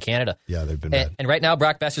to beat in Canada. Yeah, they've been bad. And right now,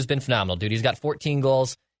 Brock Boeser's been phenomenal, dude. He's got 14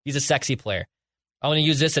 goals. He's a sexy player. I want to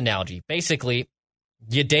use this analogy. Basically,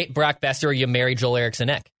 you date Brock Boeser or you marry Joel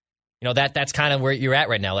Eriksson Ek. You know, that's kind of where you're at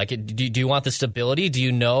right now. Like, do you want the stability? Do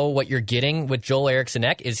you know what you're getting with Joel Eriksson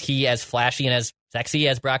Ek? Is he as flashy and as sexy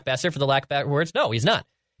as Brock Boeser, for the lack of better words? No, he's not.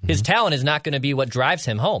 Mm-hmm. His talent is not going to be what drives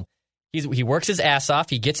him home. He works his ass off.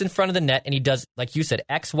 He gets in front of the net, and he does, like you said,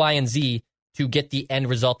 X, Y, and Z to get the end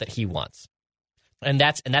result that he wants. And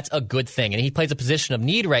that's a good thing. And he plays a position of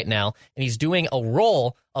need right now, and he's doing a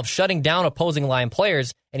role of shutting down opposing line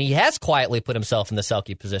players, and he has quietly put himself in the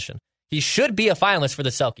Selke position. He should be a finalist for the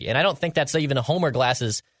Selke, and I don't think that's even a Homer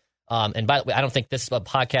glasses. And by the way, I don't think this is a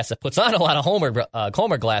podcast that puts on a lot of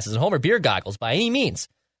Homer glasses and Homer beer goggles by any means.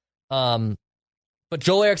 But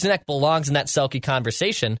Joel Eriksson Ek belongs in that Selke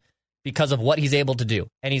conversation because of what he's able to do,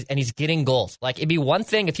 and he's getting goals. Like, it'd be one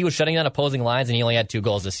thing if he was shutting down opposing lines and he only had 2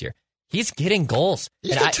 goals this year. He's getting goals.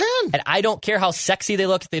 He's got 10. And I don't care how sexy they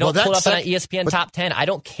look. If they don't put up on an ESPN top 10. I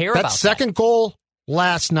don't care about that. That second goal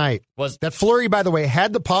last night was that Fleury, by the way,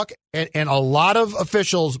 had the puck, and a lot of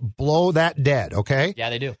officials blow that dead, okay? Yeah,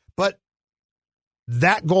 they do. But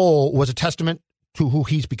that goal was a testament to who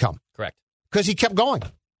he's become. Correct. Because he kept going.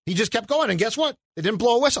 He just kept going, and guess what? They didn't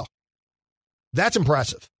blow a whistle. That's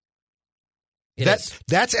impressive.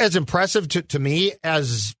 That's as impressive to me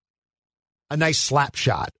as a nice slap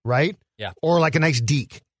shot, right? Yeah. Or like a nice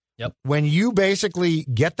deke. Yep. When you basically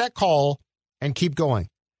get that call and keep going.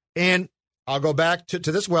 And I'll go back to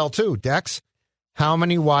this well, too, Dex. How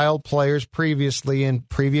many Wild players previously in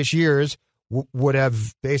previous years would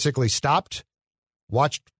have basically stopped,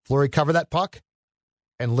 watched Fleury cover that puck,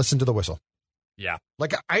 and listened to the whistle? Yeah.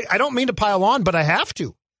 Like, I don't mean to pile on, but I have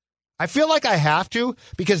to. I feel like I have to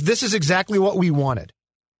because this is exactly what we wanted.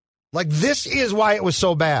 Like, this is why it was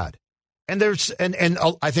so bad. And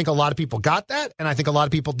I think a lot of people got that, and I think a lot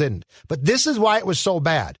of people didn't. But this is why it was so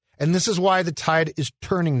bad, and this is why the tide is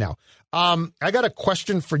turning now. I got a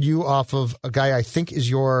question for you off of a guy I think is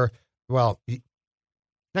next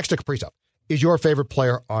to Kaprizov, is your favorite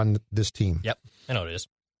player on this team. Yep, I know it is.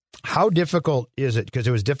 How difficult is it? Because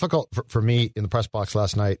it was difficult for me in the press box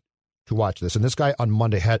last night to watch this. And this guy on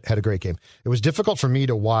Monday had a great game. It was difficult for me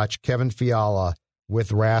to watch Kevin Fiala with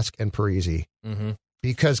Rask and Parise. Mm-hmm.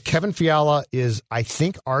 Because Kevin Fiala is, I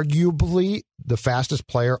think, arguably the fastest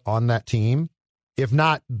player on that team. If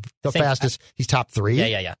not the fastest, he's top 3.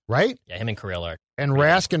 Yeah. Right? Yeah, him and Kirill are. And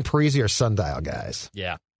Rask and Parise are sundial guys.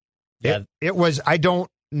 Yeah. It was, I don't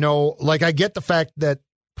know, like, I get the fact that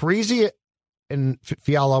Parise and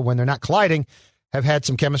Fiala, when they're not colliding, have had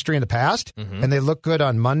some chemistry in the past, and they look good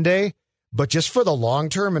on Monday. But just for the long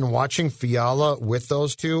term and watching Fiala with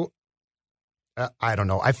those two, I don't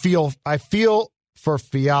know. I feel for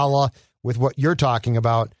Fiala with what you're talking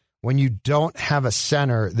about when you don't have a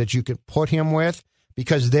center that you can put him with,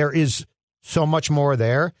 because there is so much more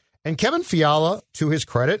there. And Kevin Fiala, to his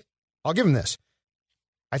credit, I'll give him this.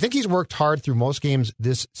 I think he's worked hard through most games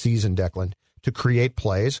this season, Declan, to create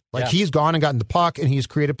plays. Like, he's gone and gotten the puck, and he's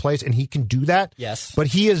created plays, and he can do that. Yes. But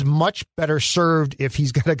he is much better served if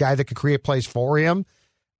he's got a guy that can create plays for him,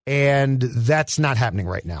 and that's not happening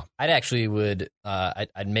right now. I'd actually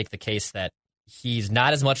I'd make the case that he's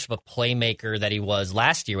not as much of a playmaker that he was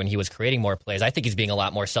last year when he was creating more plays. I think he's being a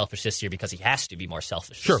lot more selfish this year because he has to be more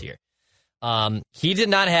selfish this year.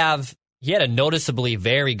 He had a noticeably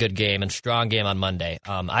very good game and strong game on Monday.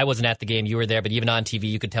 I wasn't at the game. You were there, but even on TV,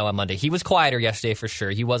 you could tell on Monday. He was quieter yesterday for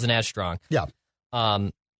sure. He wasn't as strong. Yeah.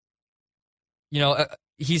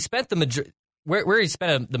 He spent where he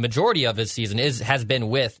spent the majority of his season has been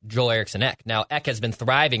with Joel Eriksson Ek. Now, Ek has been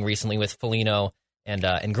thriving recently with Foligno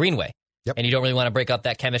and Greenway. Yep. And you don't really want to break up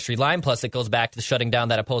that chemistry line. Plus, it goes back to shutting down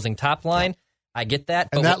that opposing top line. I get that.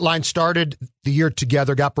 And that line started the year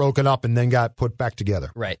together, got broken up, and then got put back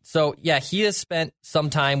together. Right. So, yeah, he has spent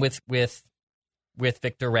some time with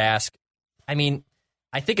Victor Rask. I mean,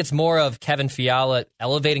 I think it's more of Kevin Fiala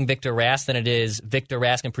elevating Victor Rask than it is Victor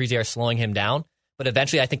Rask and Parise are slowing him down. But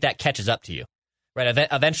eventually, I think that catches up to you. Right.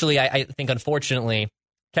 Eventually, I think, unfortunately,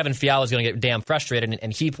 Kevin Fiala is going to get damn frustrated,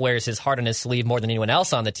 and he wears his heart on his sleeve more than anyone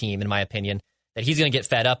else on the team, in my opinion, that he's going to get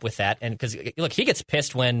fed up with that. And because, look, he gets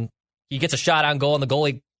pissed when he gets a shot on goal and the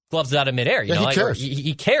goalie gloves it out of midair. He cares.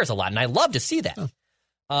 He cares a lot, and I love to see that.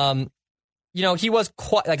 Oh. He was,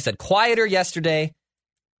 like I said, quieter yesterday.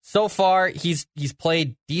 So far, he's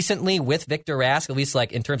played decently with Victor Rask, at least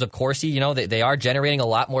like in terms of Corsi. They are generating a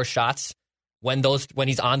lot more shots when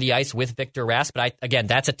he's on the ice with Victor Rask. But again,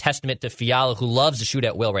 that's a testament to Fiala, who loves to shoot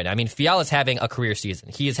at will right now. I mean, Fiala's having a career season.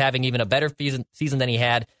 He is having even a better season than he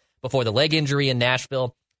had before the leg injury in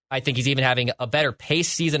Nashville. I think he's even having a better pace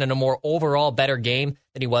season and a more overall better game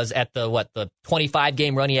than he was at the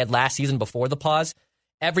 25-game run he had last season before the pause.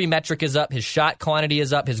 Every metric is up. His shot quantity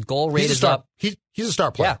is up. His goal rate is up. He's a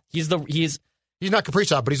star player. Yeah, he's not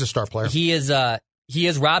Kaprizov, but he's a star player. He is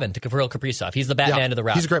Robin to Kirill Kaprizov. He's the Batman of the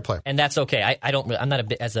Robin. He's a great player, and that's okay. I'm not a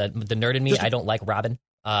bit the nerd in me. I don't like Robin.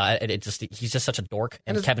 He's just such a dork,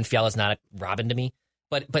 and Kevin Fiala's not a Robin to me.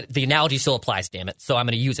 But the analogy still applies. Damn it! So I'm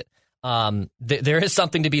going to use it. There is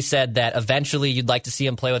something to be said that eventually you'd like to see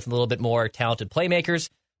him play with a little bit more talented playmakers.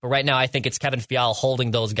 But right now, I think it's Kevin Fiala holding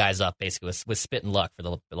those guys up, basically, with spit and luck, for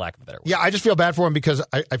the lack of a better word. Yeah, I just feel bad for him because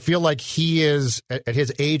I feel like he is, at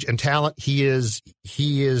his age and talent, he is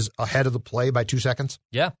ahead of the play by 2 seconds.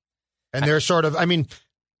 Yeah. And they're sort of, I mean,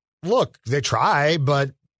 look, they try, but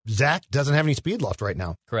Zach doesn't have any speed left right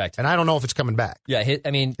now. Correct. And I don't know if it's coming back. Yeah,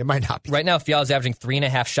 it might not be. Right now, Fiala's averaging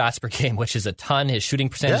 3.5 shots per game, which is a ton. His shooting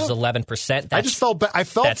percentage is 11%. I just felt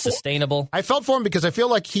that's sustainable. I felt for him because I feel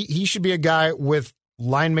like he should be a guy with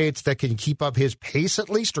line mates that can keep up his pace at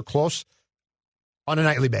least or close on a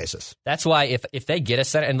nightly basis. That's why if they get a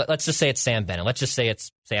center, and let's just say it's Sam Bennett. Let's just say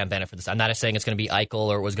it's Sam Bennett for this. I'm not saying it's going to be Eichel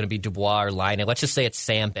or it was going to be Dubois or Laine. Let's just say it's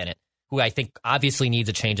Sam Bennett, who I think obviously needs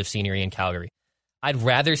a change of scenery in Calgary. I'd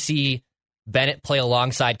rather see Bennett play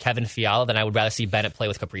alongside Kevin Fiala than I would rather see Bennett play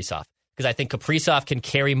with Kaprizov. Because I think Kaprizov can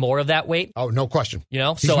carry more of that weight. Oh, no question. You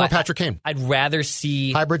know, he's more Patrick Kane. I'd rather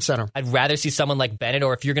see hybrid center. I'd rather see someone like Bennett,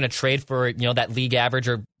 or if you're going to trade for that league average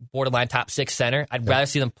or borderline top 6 center, I'd rather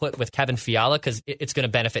see them put with Kevin Fiala because it's going to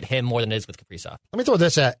benefit him more than it is with Kaprizov. Let me throw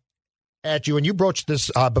this at you, and you broached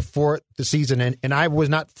this before the season, and I was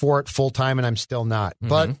not for it full time, and I'm still not. Mm-hmm.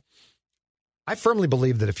 But I firmly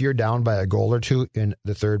believe that if you're down by a goal or two in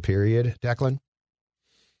the third period, Declan,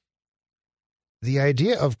 the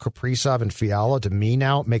idea of Kaprizov and Fiala to me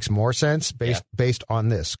now makes more sense based on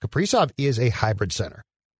this. Kaprizov is a hybrid center.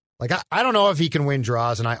 Like, I don't know if he can win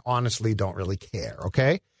draws, and I honestly don't really care,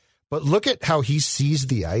 okay? But look at how he sees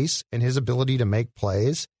the ice and his ability to make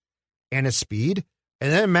plays and his speed.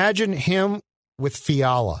 And then imagine him with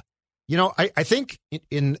Fiala. You know, I think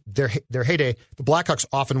in their heyday, the Blackhawks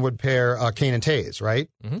often would pair Kane and Taves, right?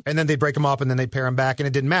 Mm-hmm. And then they'd break them up, and then they'd pair them back, and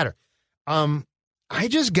it didn't matter. I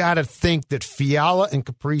just got to think that Fiala and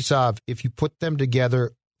Kaprizov, if you put them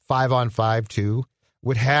together 5-on-5 too,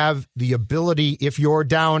 would have the ability, if you're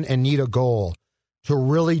down and need a goal, to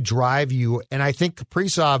really drive you. And I think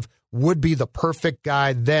Kaprizov would be the perfect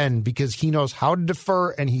guy then because he knows how to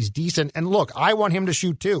defer and he's decent. And look, I want him to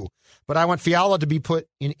shoot too, but I want Fiala to be put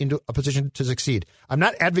into a position to succeed. I'm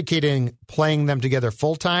not advocating playing them together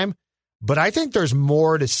full time, but I think there's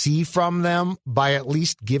more to see from them by at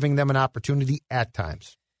least giving them an opportunity at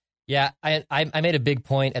times. Yeah, I made a big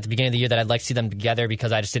point at the beginning of the year that I'd like to see them together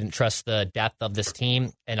because I just didn't trust the depth of this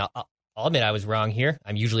team. And I'll admit I was wrong here.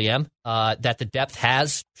 I usually am. That the depth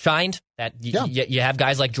has shined. That you have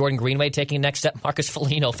guys like Jordan Greenway taking the next step. Marcus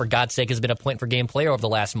Foligno, for God's sake, has been a point-per-game player over the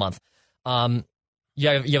last month. You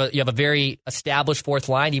have a very established fourth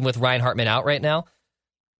line, even with Ryan Hartman out right now.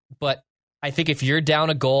 But I think if you're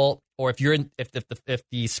down a goal, or if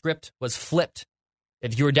the script was flipped,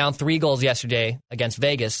 if you were down 3 goals yesterday against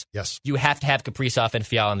Vegas, yes, you have to have Kaprizov and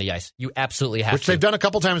Fiala on the ice. You absolutely have to. Which they've done a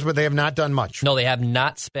couple times, but they have not done much. No, they have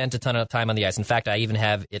not spent a ton of time on the ice. In fact, I even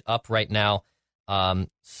have it up right now.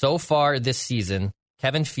 So far this season,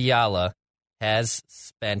 Kevin Fiala has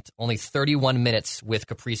spent only 31 minutes with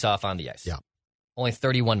Kaprizov on the ice. Yeah. Only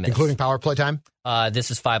 31 minutes. Including power play time?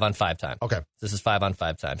 This is 5-on-5 time. Okay. This is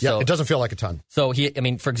 5-on-5 time. Yeah, so, it doesn't feel like a ton. So,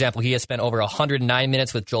 for example, he has spent over 109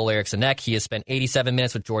 minutes with Joel Eriksson-Ek. He has spent 87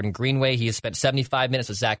 minutes with Jordan Greenway. He has spent 75 minutes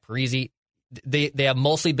with Zach Parise. They have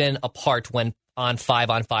mostly been apart when on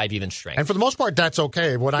 5-on-5 even strength. And for the most part, that's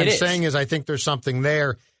okay. What I'm saying is I think there's something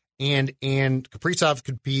there, and Kaprizov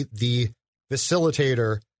could be the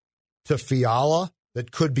facilitator to Fiala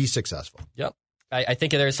that could be successful. Yep. I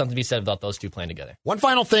think there is something to be said about those two playing together. One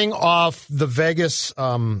final thing off the Vegas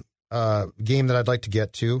game that I'd like to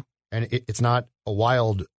get to, and it's not a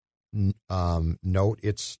wild note.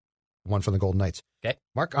 It's one from the Golden Knights. Okay.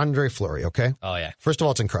 Marc-Andre Fleury, okay? Oh, yeah. First of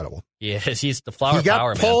all, it's incredible. Yes, he's the flower power man. He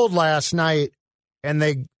got pulled last night,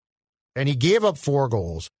 and he gave up 4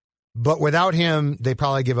 goals. But without him, they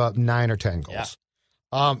probably give up 9 or 10 goals.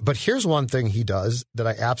 Yeah. But here's one thing he does that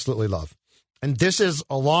I absolutely love. And this is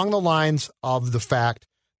along the lines of the fact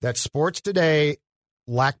that sports today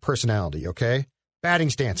lack personality, okay?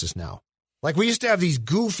 Batting stances now. Like, we used to have these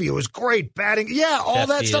goofy, it was great batting. Yeah, all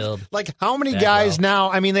that stuff. Like, how many guys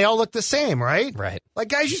now, I mean, they all look the same, right? Right. Like,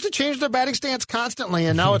 guys used to change their batting stance constantly,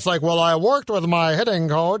 and now it's like, well, I worked with my hitting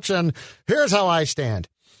coach, and here's how I stand.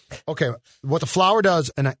 Okay, what the Flower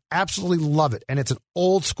does, and I absolutely love it, and it's an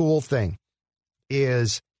old school thing,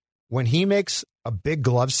 is when he makes a big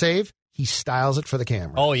glove save, he styles it for the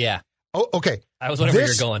camera. Oh, yeah. Oh, okay. I was wondering where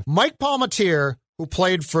you're going. Mike Palmateer, who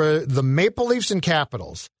played for the Maple Leafs and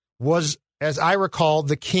Capitals, was, as I recall,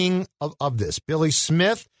 the king of this. Billy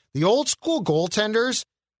Smith, the old school goaltenders,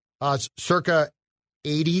 circa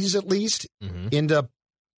 80s at least, into,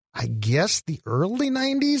 I guess, the early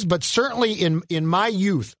 90s, but certainly in my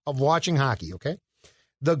youth of watching hockey, okay,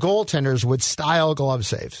 the goaltenders would style glove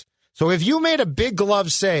saves. So if you made a big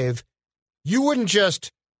glove save, you wouldn't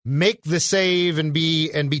just make the save and be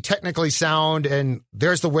technically sound, and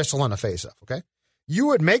there's the whistle and a face-off, okay? You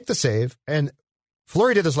would make the save, and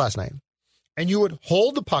Fleury did this last night, and you would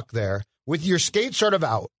hold the puck there with your skate sort of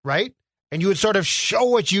out, right? And you would sort of show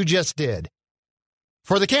what you just did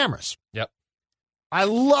for the cameras. Yep. I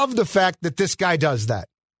love the fact that this guy does that.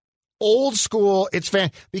 Old school,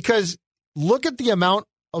 because look at the amount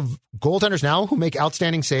of goaltenders now who make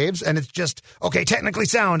outstanding saves, and it's just, okay, technically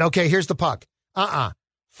sound, okay, here's the puck.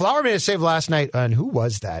 Flower made a save last night, and who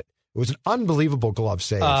was that? It was an unbelievable glove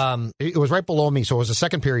save. It was right below me, so it was a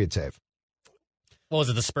second period save. What was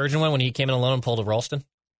it, the Spurgeon one when he came in alone and pulled a Ralston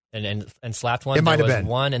and slapped one? It might have been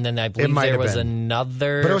one, and then I believe there was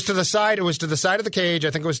another. But it was to the side. It was to the side of the cage.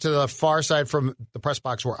 I think it was to the far side from the press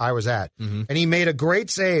box where I was at. Mm-hmm. And he made a great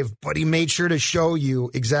save, but he made sure to show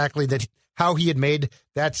you exactly how he had made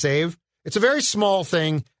that save. It's a very small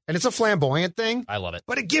thing, and it's a flamboyant thing. I love it.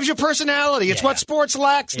 But it gives you personality. It's what sports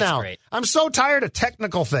lacks now. Great. I'm so tired of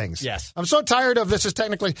technical things. Yes. I'm so tired of this is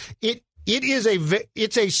technically.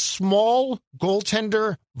 It's a small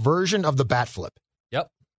goaltender version of the bat flip.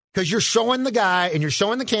 Yep. Because you're showing the guy, and you're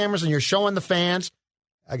showing the cameras, and you're showing the fans,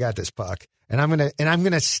 I got this puck, and I'm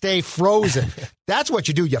gonna stay frozen. That's what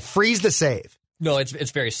you do. You freeze the save. No,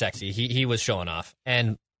 it's very sexy. He was showing off,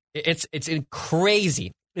 and it's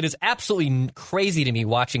crazy. It is absolutely crazy to me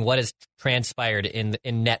watching what has transpired in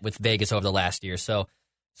net with Vegas over the last year. So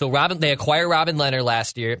they acquire Robin Lehner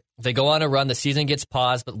last year. They go on a run. The season gets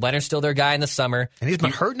paused, but Leonard's still their guy in the summer. And he's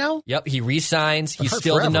been hurt now? Yep, he re-signs. He's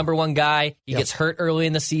still forever. the number one guy. He gets hurt early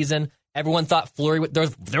in the season. Everyone thought Fleury.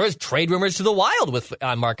 There was trade rumors to the Wild with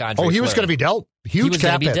Marc-Andre. Oh, he was going to be dealt. Huge cap hit. He was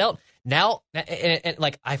going to be dealt. Now, and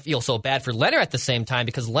I feel so bad for Lehner at the same time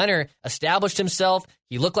because Lehner established himself.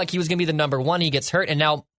 He looked like he was going to be the number one. He gets hurt, and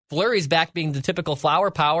now Fleury's back being the typical flower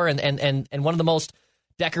power and one of the most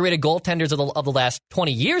decorated goaltenders of the last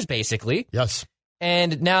 20 years, basically. Yes.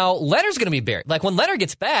 And now Lehner's going to be buried. Like, when Lehner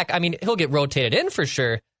gets back, I mean, he'll get rotated in for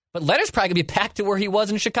sure, but Lehner's probably going to be back to where he was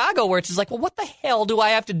in Chicago, where it's just like, well, what the hell do I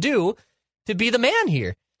have to do to be the man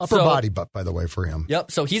here? Upper body, but by the way, for him. Yep.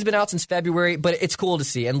 So he's been out since February, but it's cool to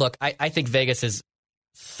see. And look, I think Vegas is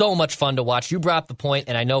so much fun to watch. You brought up the point,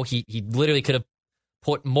 and I know he literally could have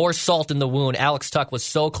put more salt in the wound. Alex Tuch was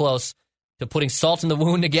so close to putting salt in the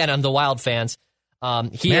wound again on the Wild fans.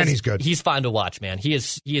 He's good. He's fun to watch, man. He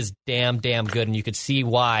is damn good, and you could see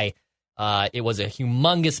why it was a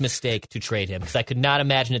humongous mistake to trade him, because I could not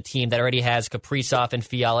imagine a team that already has Kaprizov and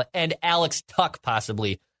Fiala and Alex Tuch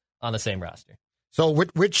possibly on the same roster. So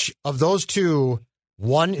which of those two,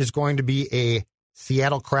 one is going to be a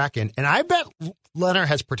Seattle Kraken, and I bet Lehner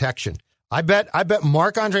has protection. I bet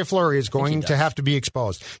Marc-Andre Fleury is going to have to be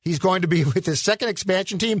exposed. He's going to be with his second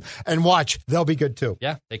expansion team, and watch, they'll be good too.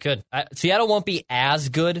 Yeah, they could. Seattle won't be as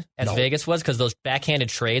good as Vegas was because those backhanded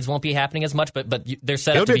trades won't be happening as much, but they're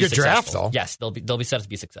set up to be successful. It'll be a good draft, though. Yes, they'll be set up to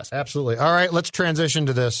be successful. Absolutely. All right, let's transition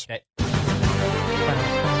to this. Okay.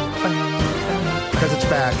 Because it's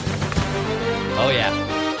back. Oh, yeah.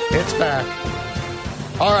 It's back.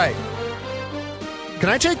 All right. Can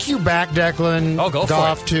I take you back, Declan? Oh, go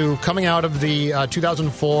for it. To coming out of the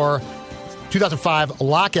 2004-2005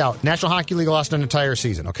 lockout. National Hockey League lost an entire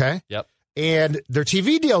season, okay? Yep. And their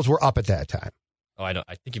TV deals were up at that time. Oh, I know.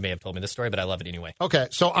 I think you may have told me this story, but I love it anyway. Okay,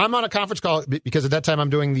 so I'm on a conference call because at that time I'm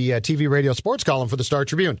doing the TV radio sports column for the Star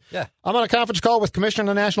Tribune. Yeah. I'm on a conference call with Commissioner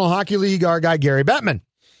of the National Hockey League, our guy Gary Bettman.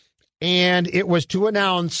 And it was to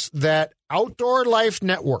announce that Outdoor Life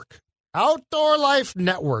Network had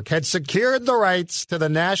secured the rights to the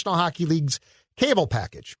National Hockey League's cable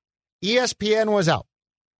package. ESPN was out.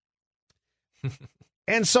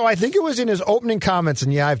 And so I think it was in his opening comments,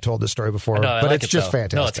 and I've told this story before, but it's just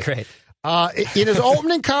fantastic. No, it's great. In his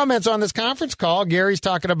opening comments on this conference call, Gary's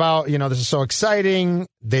talking about, this is so exciting.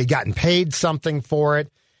 They gotten paid something for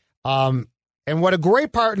it. And what a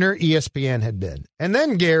great partner ESPN had been. And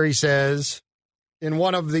then Gary says, in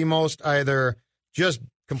one of the most either just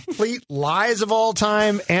complete lies of all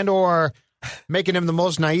time and or making him the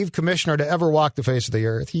most naive commissioner to ever walk the face of the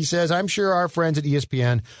earth, he says, I'm sure our friends at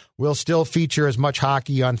ESPN will still feature as much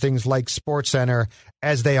hockey on things like SportsCenter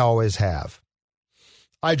as they always have.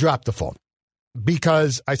 I dropped the phone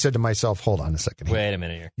because I said to myself, hold on a second here. Wait a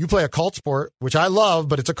minute here. You play a cult sport, which I love,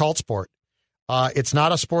 but it's a cult sport. It's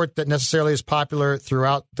not a sport that necessarily is popular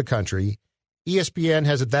throughout the country. ESPN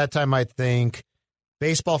has at that time, I think,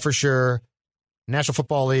 baseball for sure, National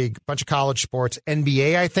Football League, a bunch of college sports,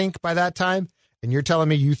 NBA, I think, by that time. And you're telling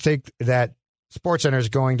me you think that SportsCenter is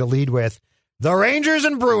going to lead with the Rangers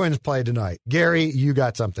and Bruins play tonight. Gary, you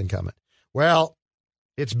got something coming. Well,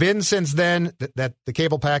 it's been since then that the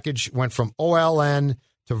cable package went from OLN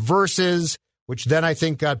to Versus, which then I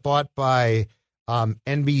think got bought by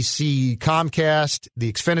NBC Comcast,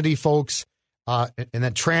 the Xfinity folks, and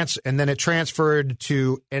then it transferred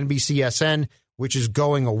to NBCSN, which is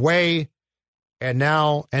going away.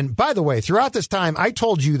 And by the way, throughout this time, I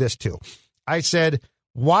told you this too. I said,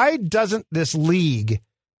 why doesn't this league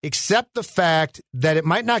accept the fact that it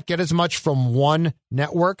might not get as much from one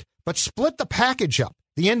network, but split the package up?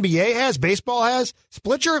 The NBA has, baseball has,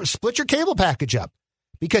 split your cable package up,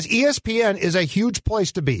 because ESPN is a huge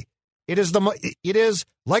place to be. It is,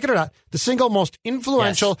 like it or not, the single most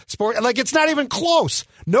influential sport. Like, it's not even close.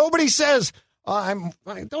 Nobody says, I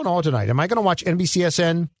don't know tonight. Am I going to watch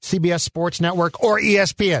NBCSN, CBS Sports Network, or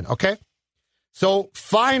ESPN? Okay. So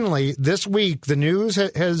finally, this week, the news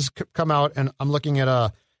has come out, and I'm looking at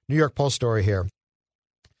a New York Post story here.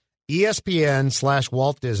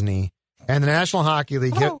 ESPN/Walt Disney and the National Hockey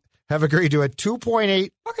League have agreed to a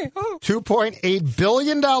 $2.8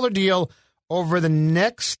 billion deal over the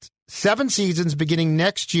next 7 seasons beginning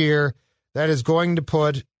next year that is going to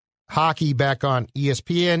put hockey back on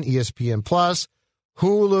ESPN, ESPN Plus,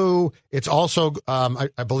 Hulu. It's also, I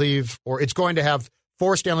believe, or it's going to have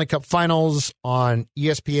 4 Stanley Cup Finals on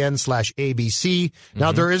ESPN/ABC.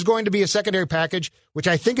 Now, there is going to be a secondary package, which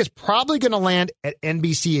I think is probably going to land at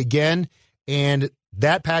NBC again, and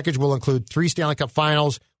that package will include 3 Stanley Cup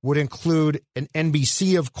Finals, would include an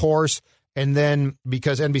NBC, of course, and then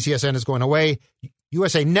because NBCSN is going away,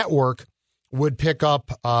 USA Network would pick up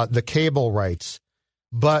the cable rights.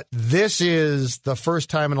 But this is the first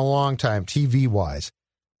time in a long time, TV-wise,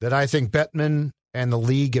 that I think Bettman and the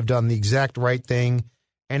league have done the exact right thing.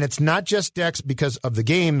 And it's not just Dex because of the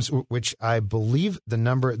games, which I believe the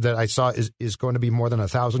number that I saw is going to be more than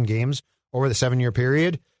 1,000 games over the 7-year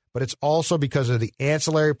period. But it's also because of the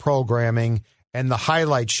ancillary programming and the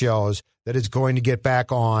highlight shows that is going to get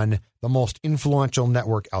back on the most influential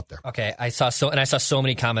network out there. Okay, I saw so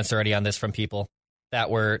many comments already on this from people that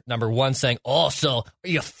were, number one, saying, "Oh, so are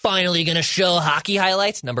you finally going to show hockey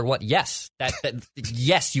highlights?" Number one, yes,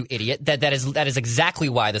 yes, you idiot. That is exactly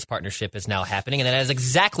why this partnership is now happening, and that is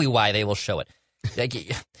exactly why they will show it. Like,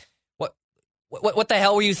 what the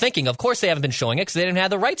hell were you thinking? Of course they haven't been showing it because they didn't have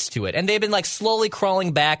the rights to it, and they've been like slowly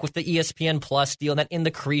crawling back with the ESPN Plus deal and that In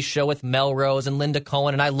the Crease show with Melrose and Linda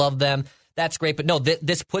Cohen, and I love them. That's great, but no,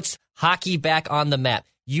 this puts hockey back on the map.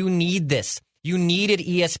 You need this. You needed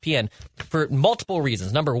ESPN for multiple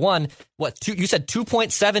reasons. Number one, you said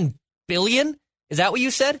 $2.7 billion? Is that what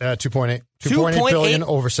you said? 2.8 billion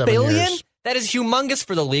over 7 years. That is humongous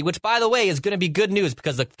for the league, which, by the way, is going to be good news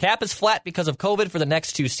because the cap is flat because of COVID for the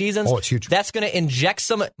next 2 seasons. Oh, it's huge. That's going to inject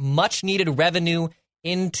some much-needed revenue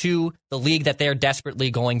into the league that they're desperately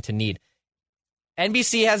going to need.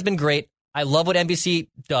 NBC has been great. I love what NBC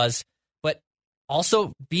does.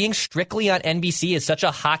 Also, being strictly on NBC is such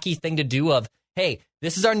a hockey thing to do of, hey,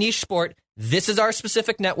 this is our niche sport. This is our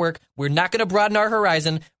specific network. We're not going to broaden our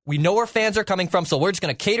horizon. We know where fans are coming from, so we're just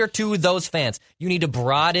going to cater to those fans. You need to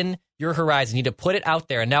broaden your horizon. You need to put it out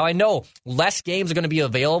there. And now I know less games are going to be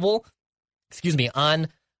available, on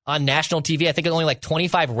national TV. I think it's only like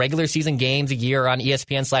 25 regular season games a year on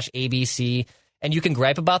ESPN/ABC. And you can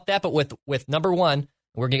gripe about that, but with number one,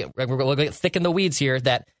 we're going to get thick in the weeds here,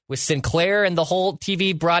 that with Sinclair and the whole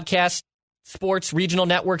TV broadcast sports regional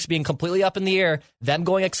networks being completely up in the air, them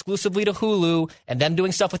going exclusively to Hulu and them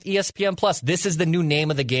doing stuff with ESPN Plus, this is the new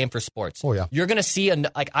name of the game for sports. Oh, yeah. You're going to see,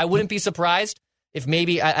 I wouldn't be surprised if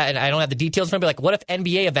maybe, I don't have the details for it, but like, what if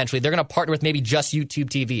NBA eventually, they're going to partner with maybe just YouTube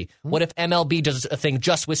TV? What if MLB does a thing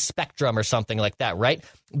just with Spectrum or something like that, right?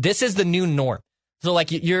 This is the new norm. So, like,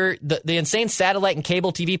 the insane satellite and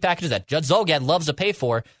cable TV packages that Judd Zulgad loves to pay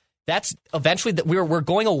for, that's eventually that we're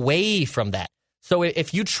going away from that. So,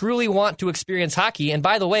 if you truly want to experience hockey, and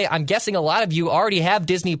by the way, I'm guessing a lot of you already have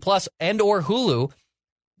Disney Plus and or Hulu,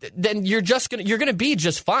 then you're gonna be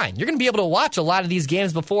just fine. You're gonna be able to watch a lot of these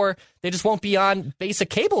games before they just won't be on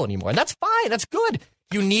basic cable anymore, and that's fine. That's good.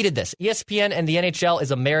 You needed this. ESPN and the NHL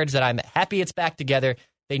is a marriage that I'm happy it's back together.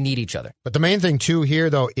 They need each other. But the main thing, too, here,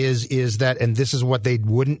 though, is that, and this is what they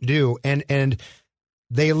wouldn't do, and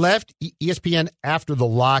they left ESPN after the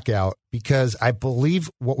lockout because I believe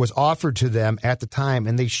what was offered to them at the time,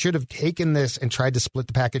 and they should have taken this and tried to split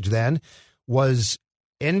the package then, was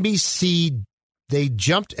NBC. They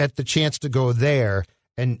jumped at the chance to go there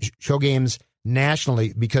and show games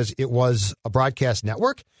nationally because it was a broadcast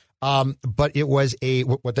network, but it was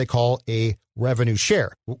what they call a revenue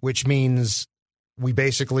share, which means we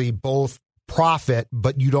basically both profit,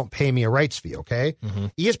 but you don't pay me a rights fee, okay? Mm-hmm.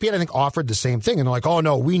 ESPN, I think, offered the same thing, and they're like, oh,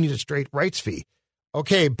 no, we need a straight rights fee.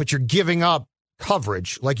 Okay, but you're giving up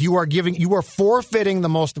coverage. Like, you are forfeiting the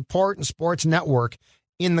most important sports network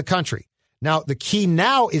in the country. Now, the key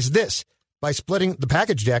now is this. By splitting the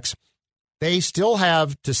package decks, they still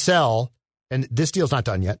have to sell, and this deal's not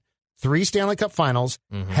done yet, 3 Stanley Cup finals,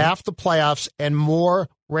 half the playoffs, and more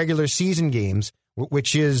regular season games,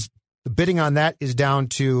 which is, the bidding on that is down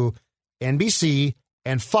to NBC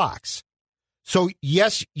and Fox. So,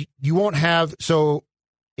 yes, you won't have, so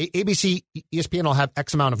ABC, ESPN will have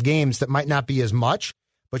X amount of games that might not be as much,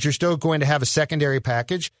 but you're still going to have a secondary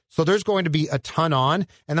package. So there's going to be a ton on.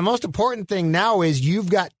 And the most important thing now is you've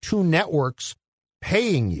got 2 networks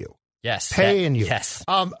paying you. Yes. Paying you. Yes.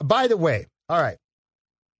 By the way, all right.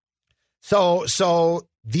 So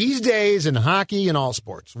these days in hockey and all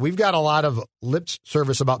sports, we've got a lot of lip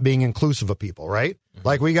service about being inclusive of people, right?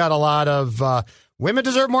 Like we got a lot of women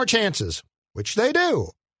deserve more chances, which they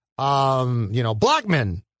do. Black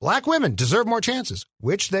women deserve more chances,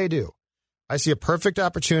 which they do. I see a perfect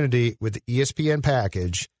opportunity with the ESPN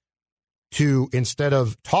package to, instead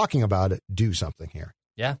of talking about it, do something here.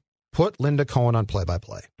 Yeah. Put Linda Cohen on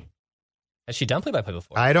play-by-play. Has she done play-by-play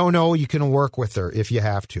before? I don't know. You can work with her if you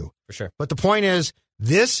have to. For sure. But the point is,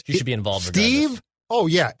 she should be involved. Steve, regardless. oh,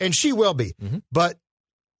 yeah, and she will be. But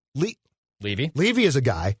Levy is a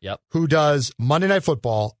guy who does Monday Night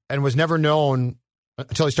Football and was never known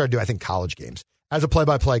until he started doing, I think, college games as a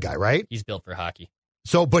play-by-play guy, right? He's built for hockey.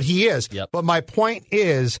 So, but he is. Yep. But my point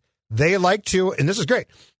is, they like to, and this is great,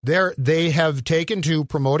 they have taken to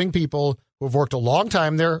promoting people who have worked a long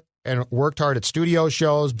time there and worked hard at studio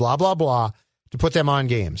shows, blah, blah, blah, to put them on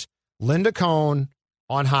games. Linda Cohn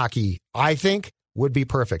on hockey, I think, would be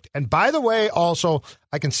perfect. And by the way, also,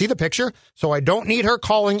 I can see the picture, so I don't need her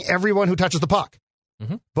calling everyone who touches the puck.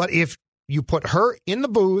 But if you put her in the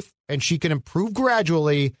booth and she can improve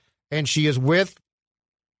gradually, and she is with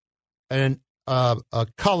a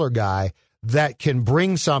color guy that can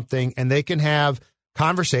bring something and they can have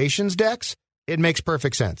conversations decks, it makes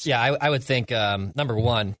perfect sense. Yeah, I would think, number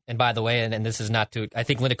one, and by the way, and this is not to, I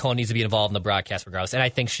think Linda Cohen needs to be involved in the broadcast regardless, and I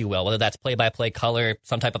think she will, whether that's play-by-play, color,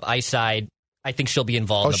 some type of ice side, I think she'll be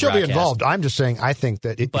involved in the broadcast. She'll be involved. I'm just saying I think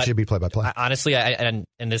that it should be play-by-play. Honestly, and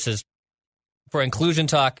this is, for inclusion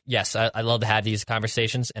talk, yes, I love to have these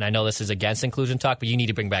conversations, and I know this is against inclusion talk, but you need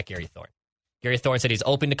to bring back Gary Thorne. Gary Thorne said he's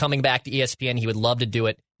open to coming back to ESPN. He would love to do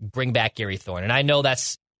it. Bring back Gary Thorne. And I know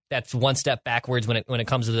that's one step backwards when it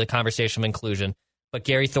comes to the conversation of inclusion. But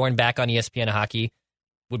Gary Thorne back on ESPN hockey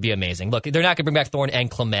would be amazing. Look, they're not going to bring back Thorne and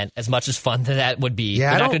Clement, as much as fun that would be.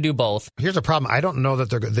 Yeah, they're not going to do both. Here's the problem. I don't know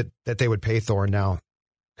that they would pay Thorne now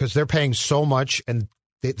because they're paying so much and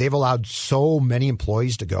they've allowed so many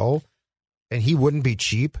employees to go, and he wouldn't be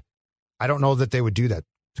cheap. I don't know that they would do that.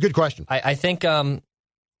 It's a good question. I think,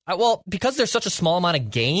 well, because there's such a small amount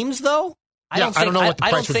of games, though, I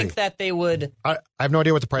don't think that they would. I have no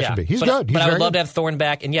idea what the price would be. He's good. But I would love to have Thorne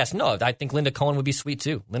back. And yes, no, I think Linda Cohen would be sweet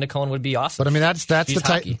too. Linda Cohen would be awesome. But I mean, that's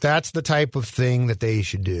the type of thing that they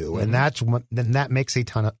should do, and that makes a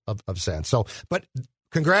ton of sense. So, but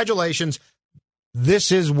congratulations.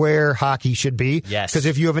 This is where hockey should be. Yes. Because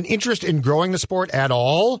if you have an interest in growing the sport at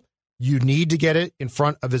all, you need to get it in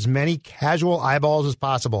front of as many casual eyeballs as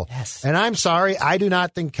possible. Yes. And I'm sorry, I do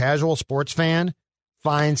not think casual sports fan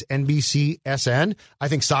finds NBCSN. I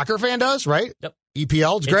think soccer fan does, right? Yep.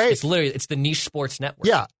 EPL is great. It's the niche sports network.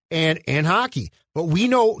 Yeah, and hockey. But we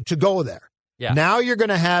know to go there. Yeah. Now you're going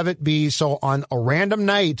to have it be so on a random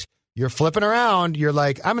night, you're flipping around, you're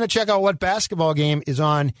like, I'm going to check out what basketball game is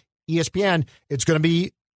on ESPN. It's going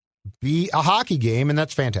to be a hockey game, and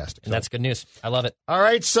that's fantastic. And that's good news. I love it. All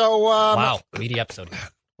right, so wow, meaty episode.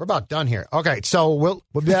 We're about done here. Okay, so we'll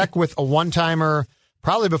be back with a one-timer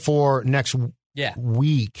probably before next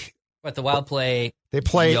week. But the Wild play. They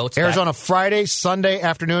play Arizona Friday, Sunday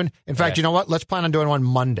afternoon. In fact, you know what? Let's plan on doing one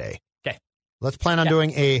Monday. Okay. Let's plan on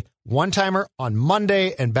doing a one-timer on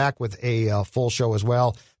Monday and back with a full show as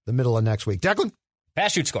well the middle of next week. Declan?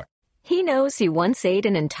 Pass, shoot, score. He knows you once ate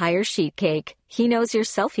an entire sheet cake. He knows your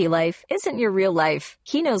selfie life isn't your real life.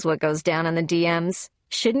 He knows what goes down on the DMs.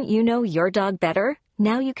 Shouldn't you know your dog better?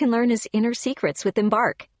 Now you can learn his inner secrets with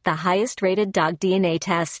Embark, the highest-rated dog DNA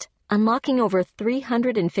test. Unlocking over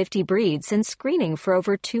 350 breeds and screening for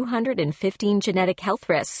over 215 genetic health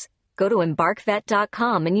risks. Go to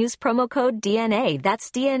EmbarkVet.com and use promo code DNA, that's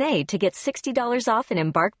DNA, to get $60 off an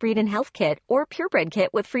Embark Breed and Health Kit or Purebred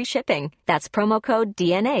Kit with free shipping. That's promo code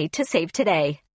DNA to save today.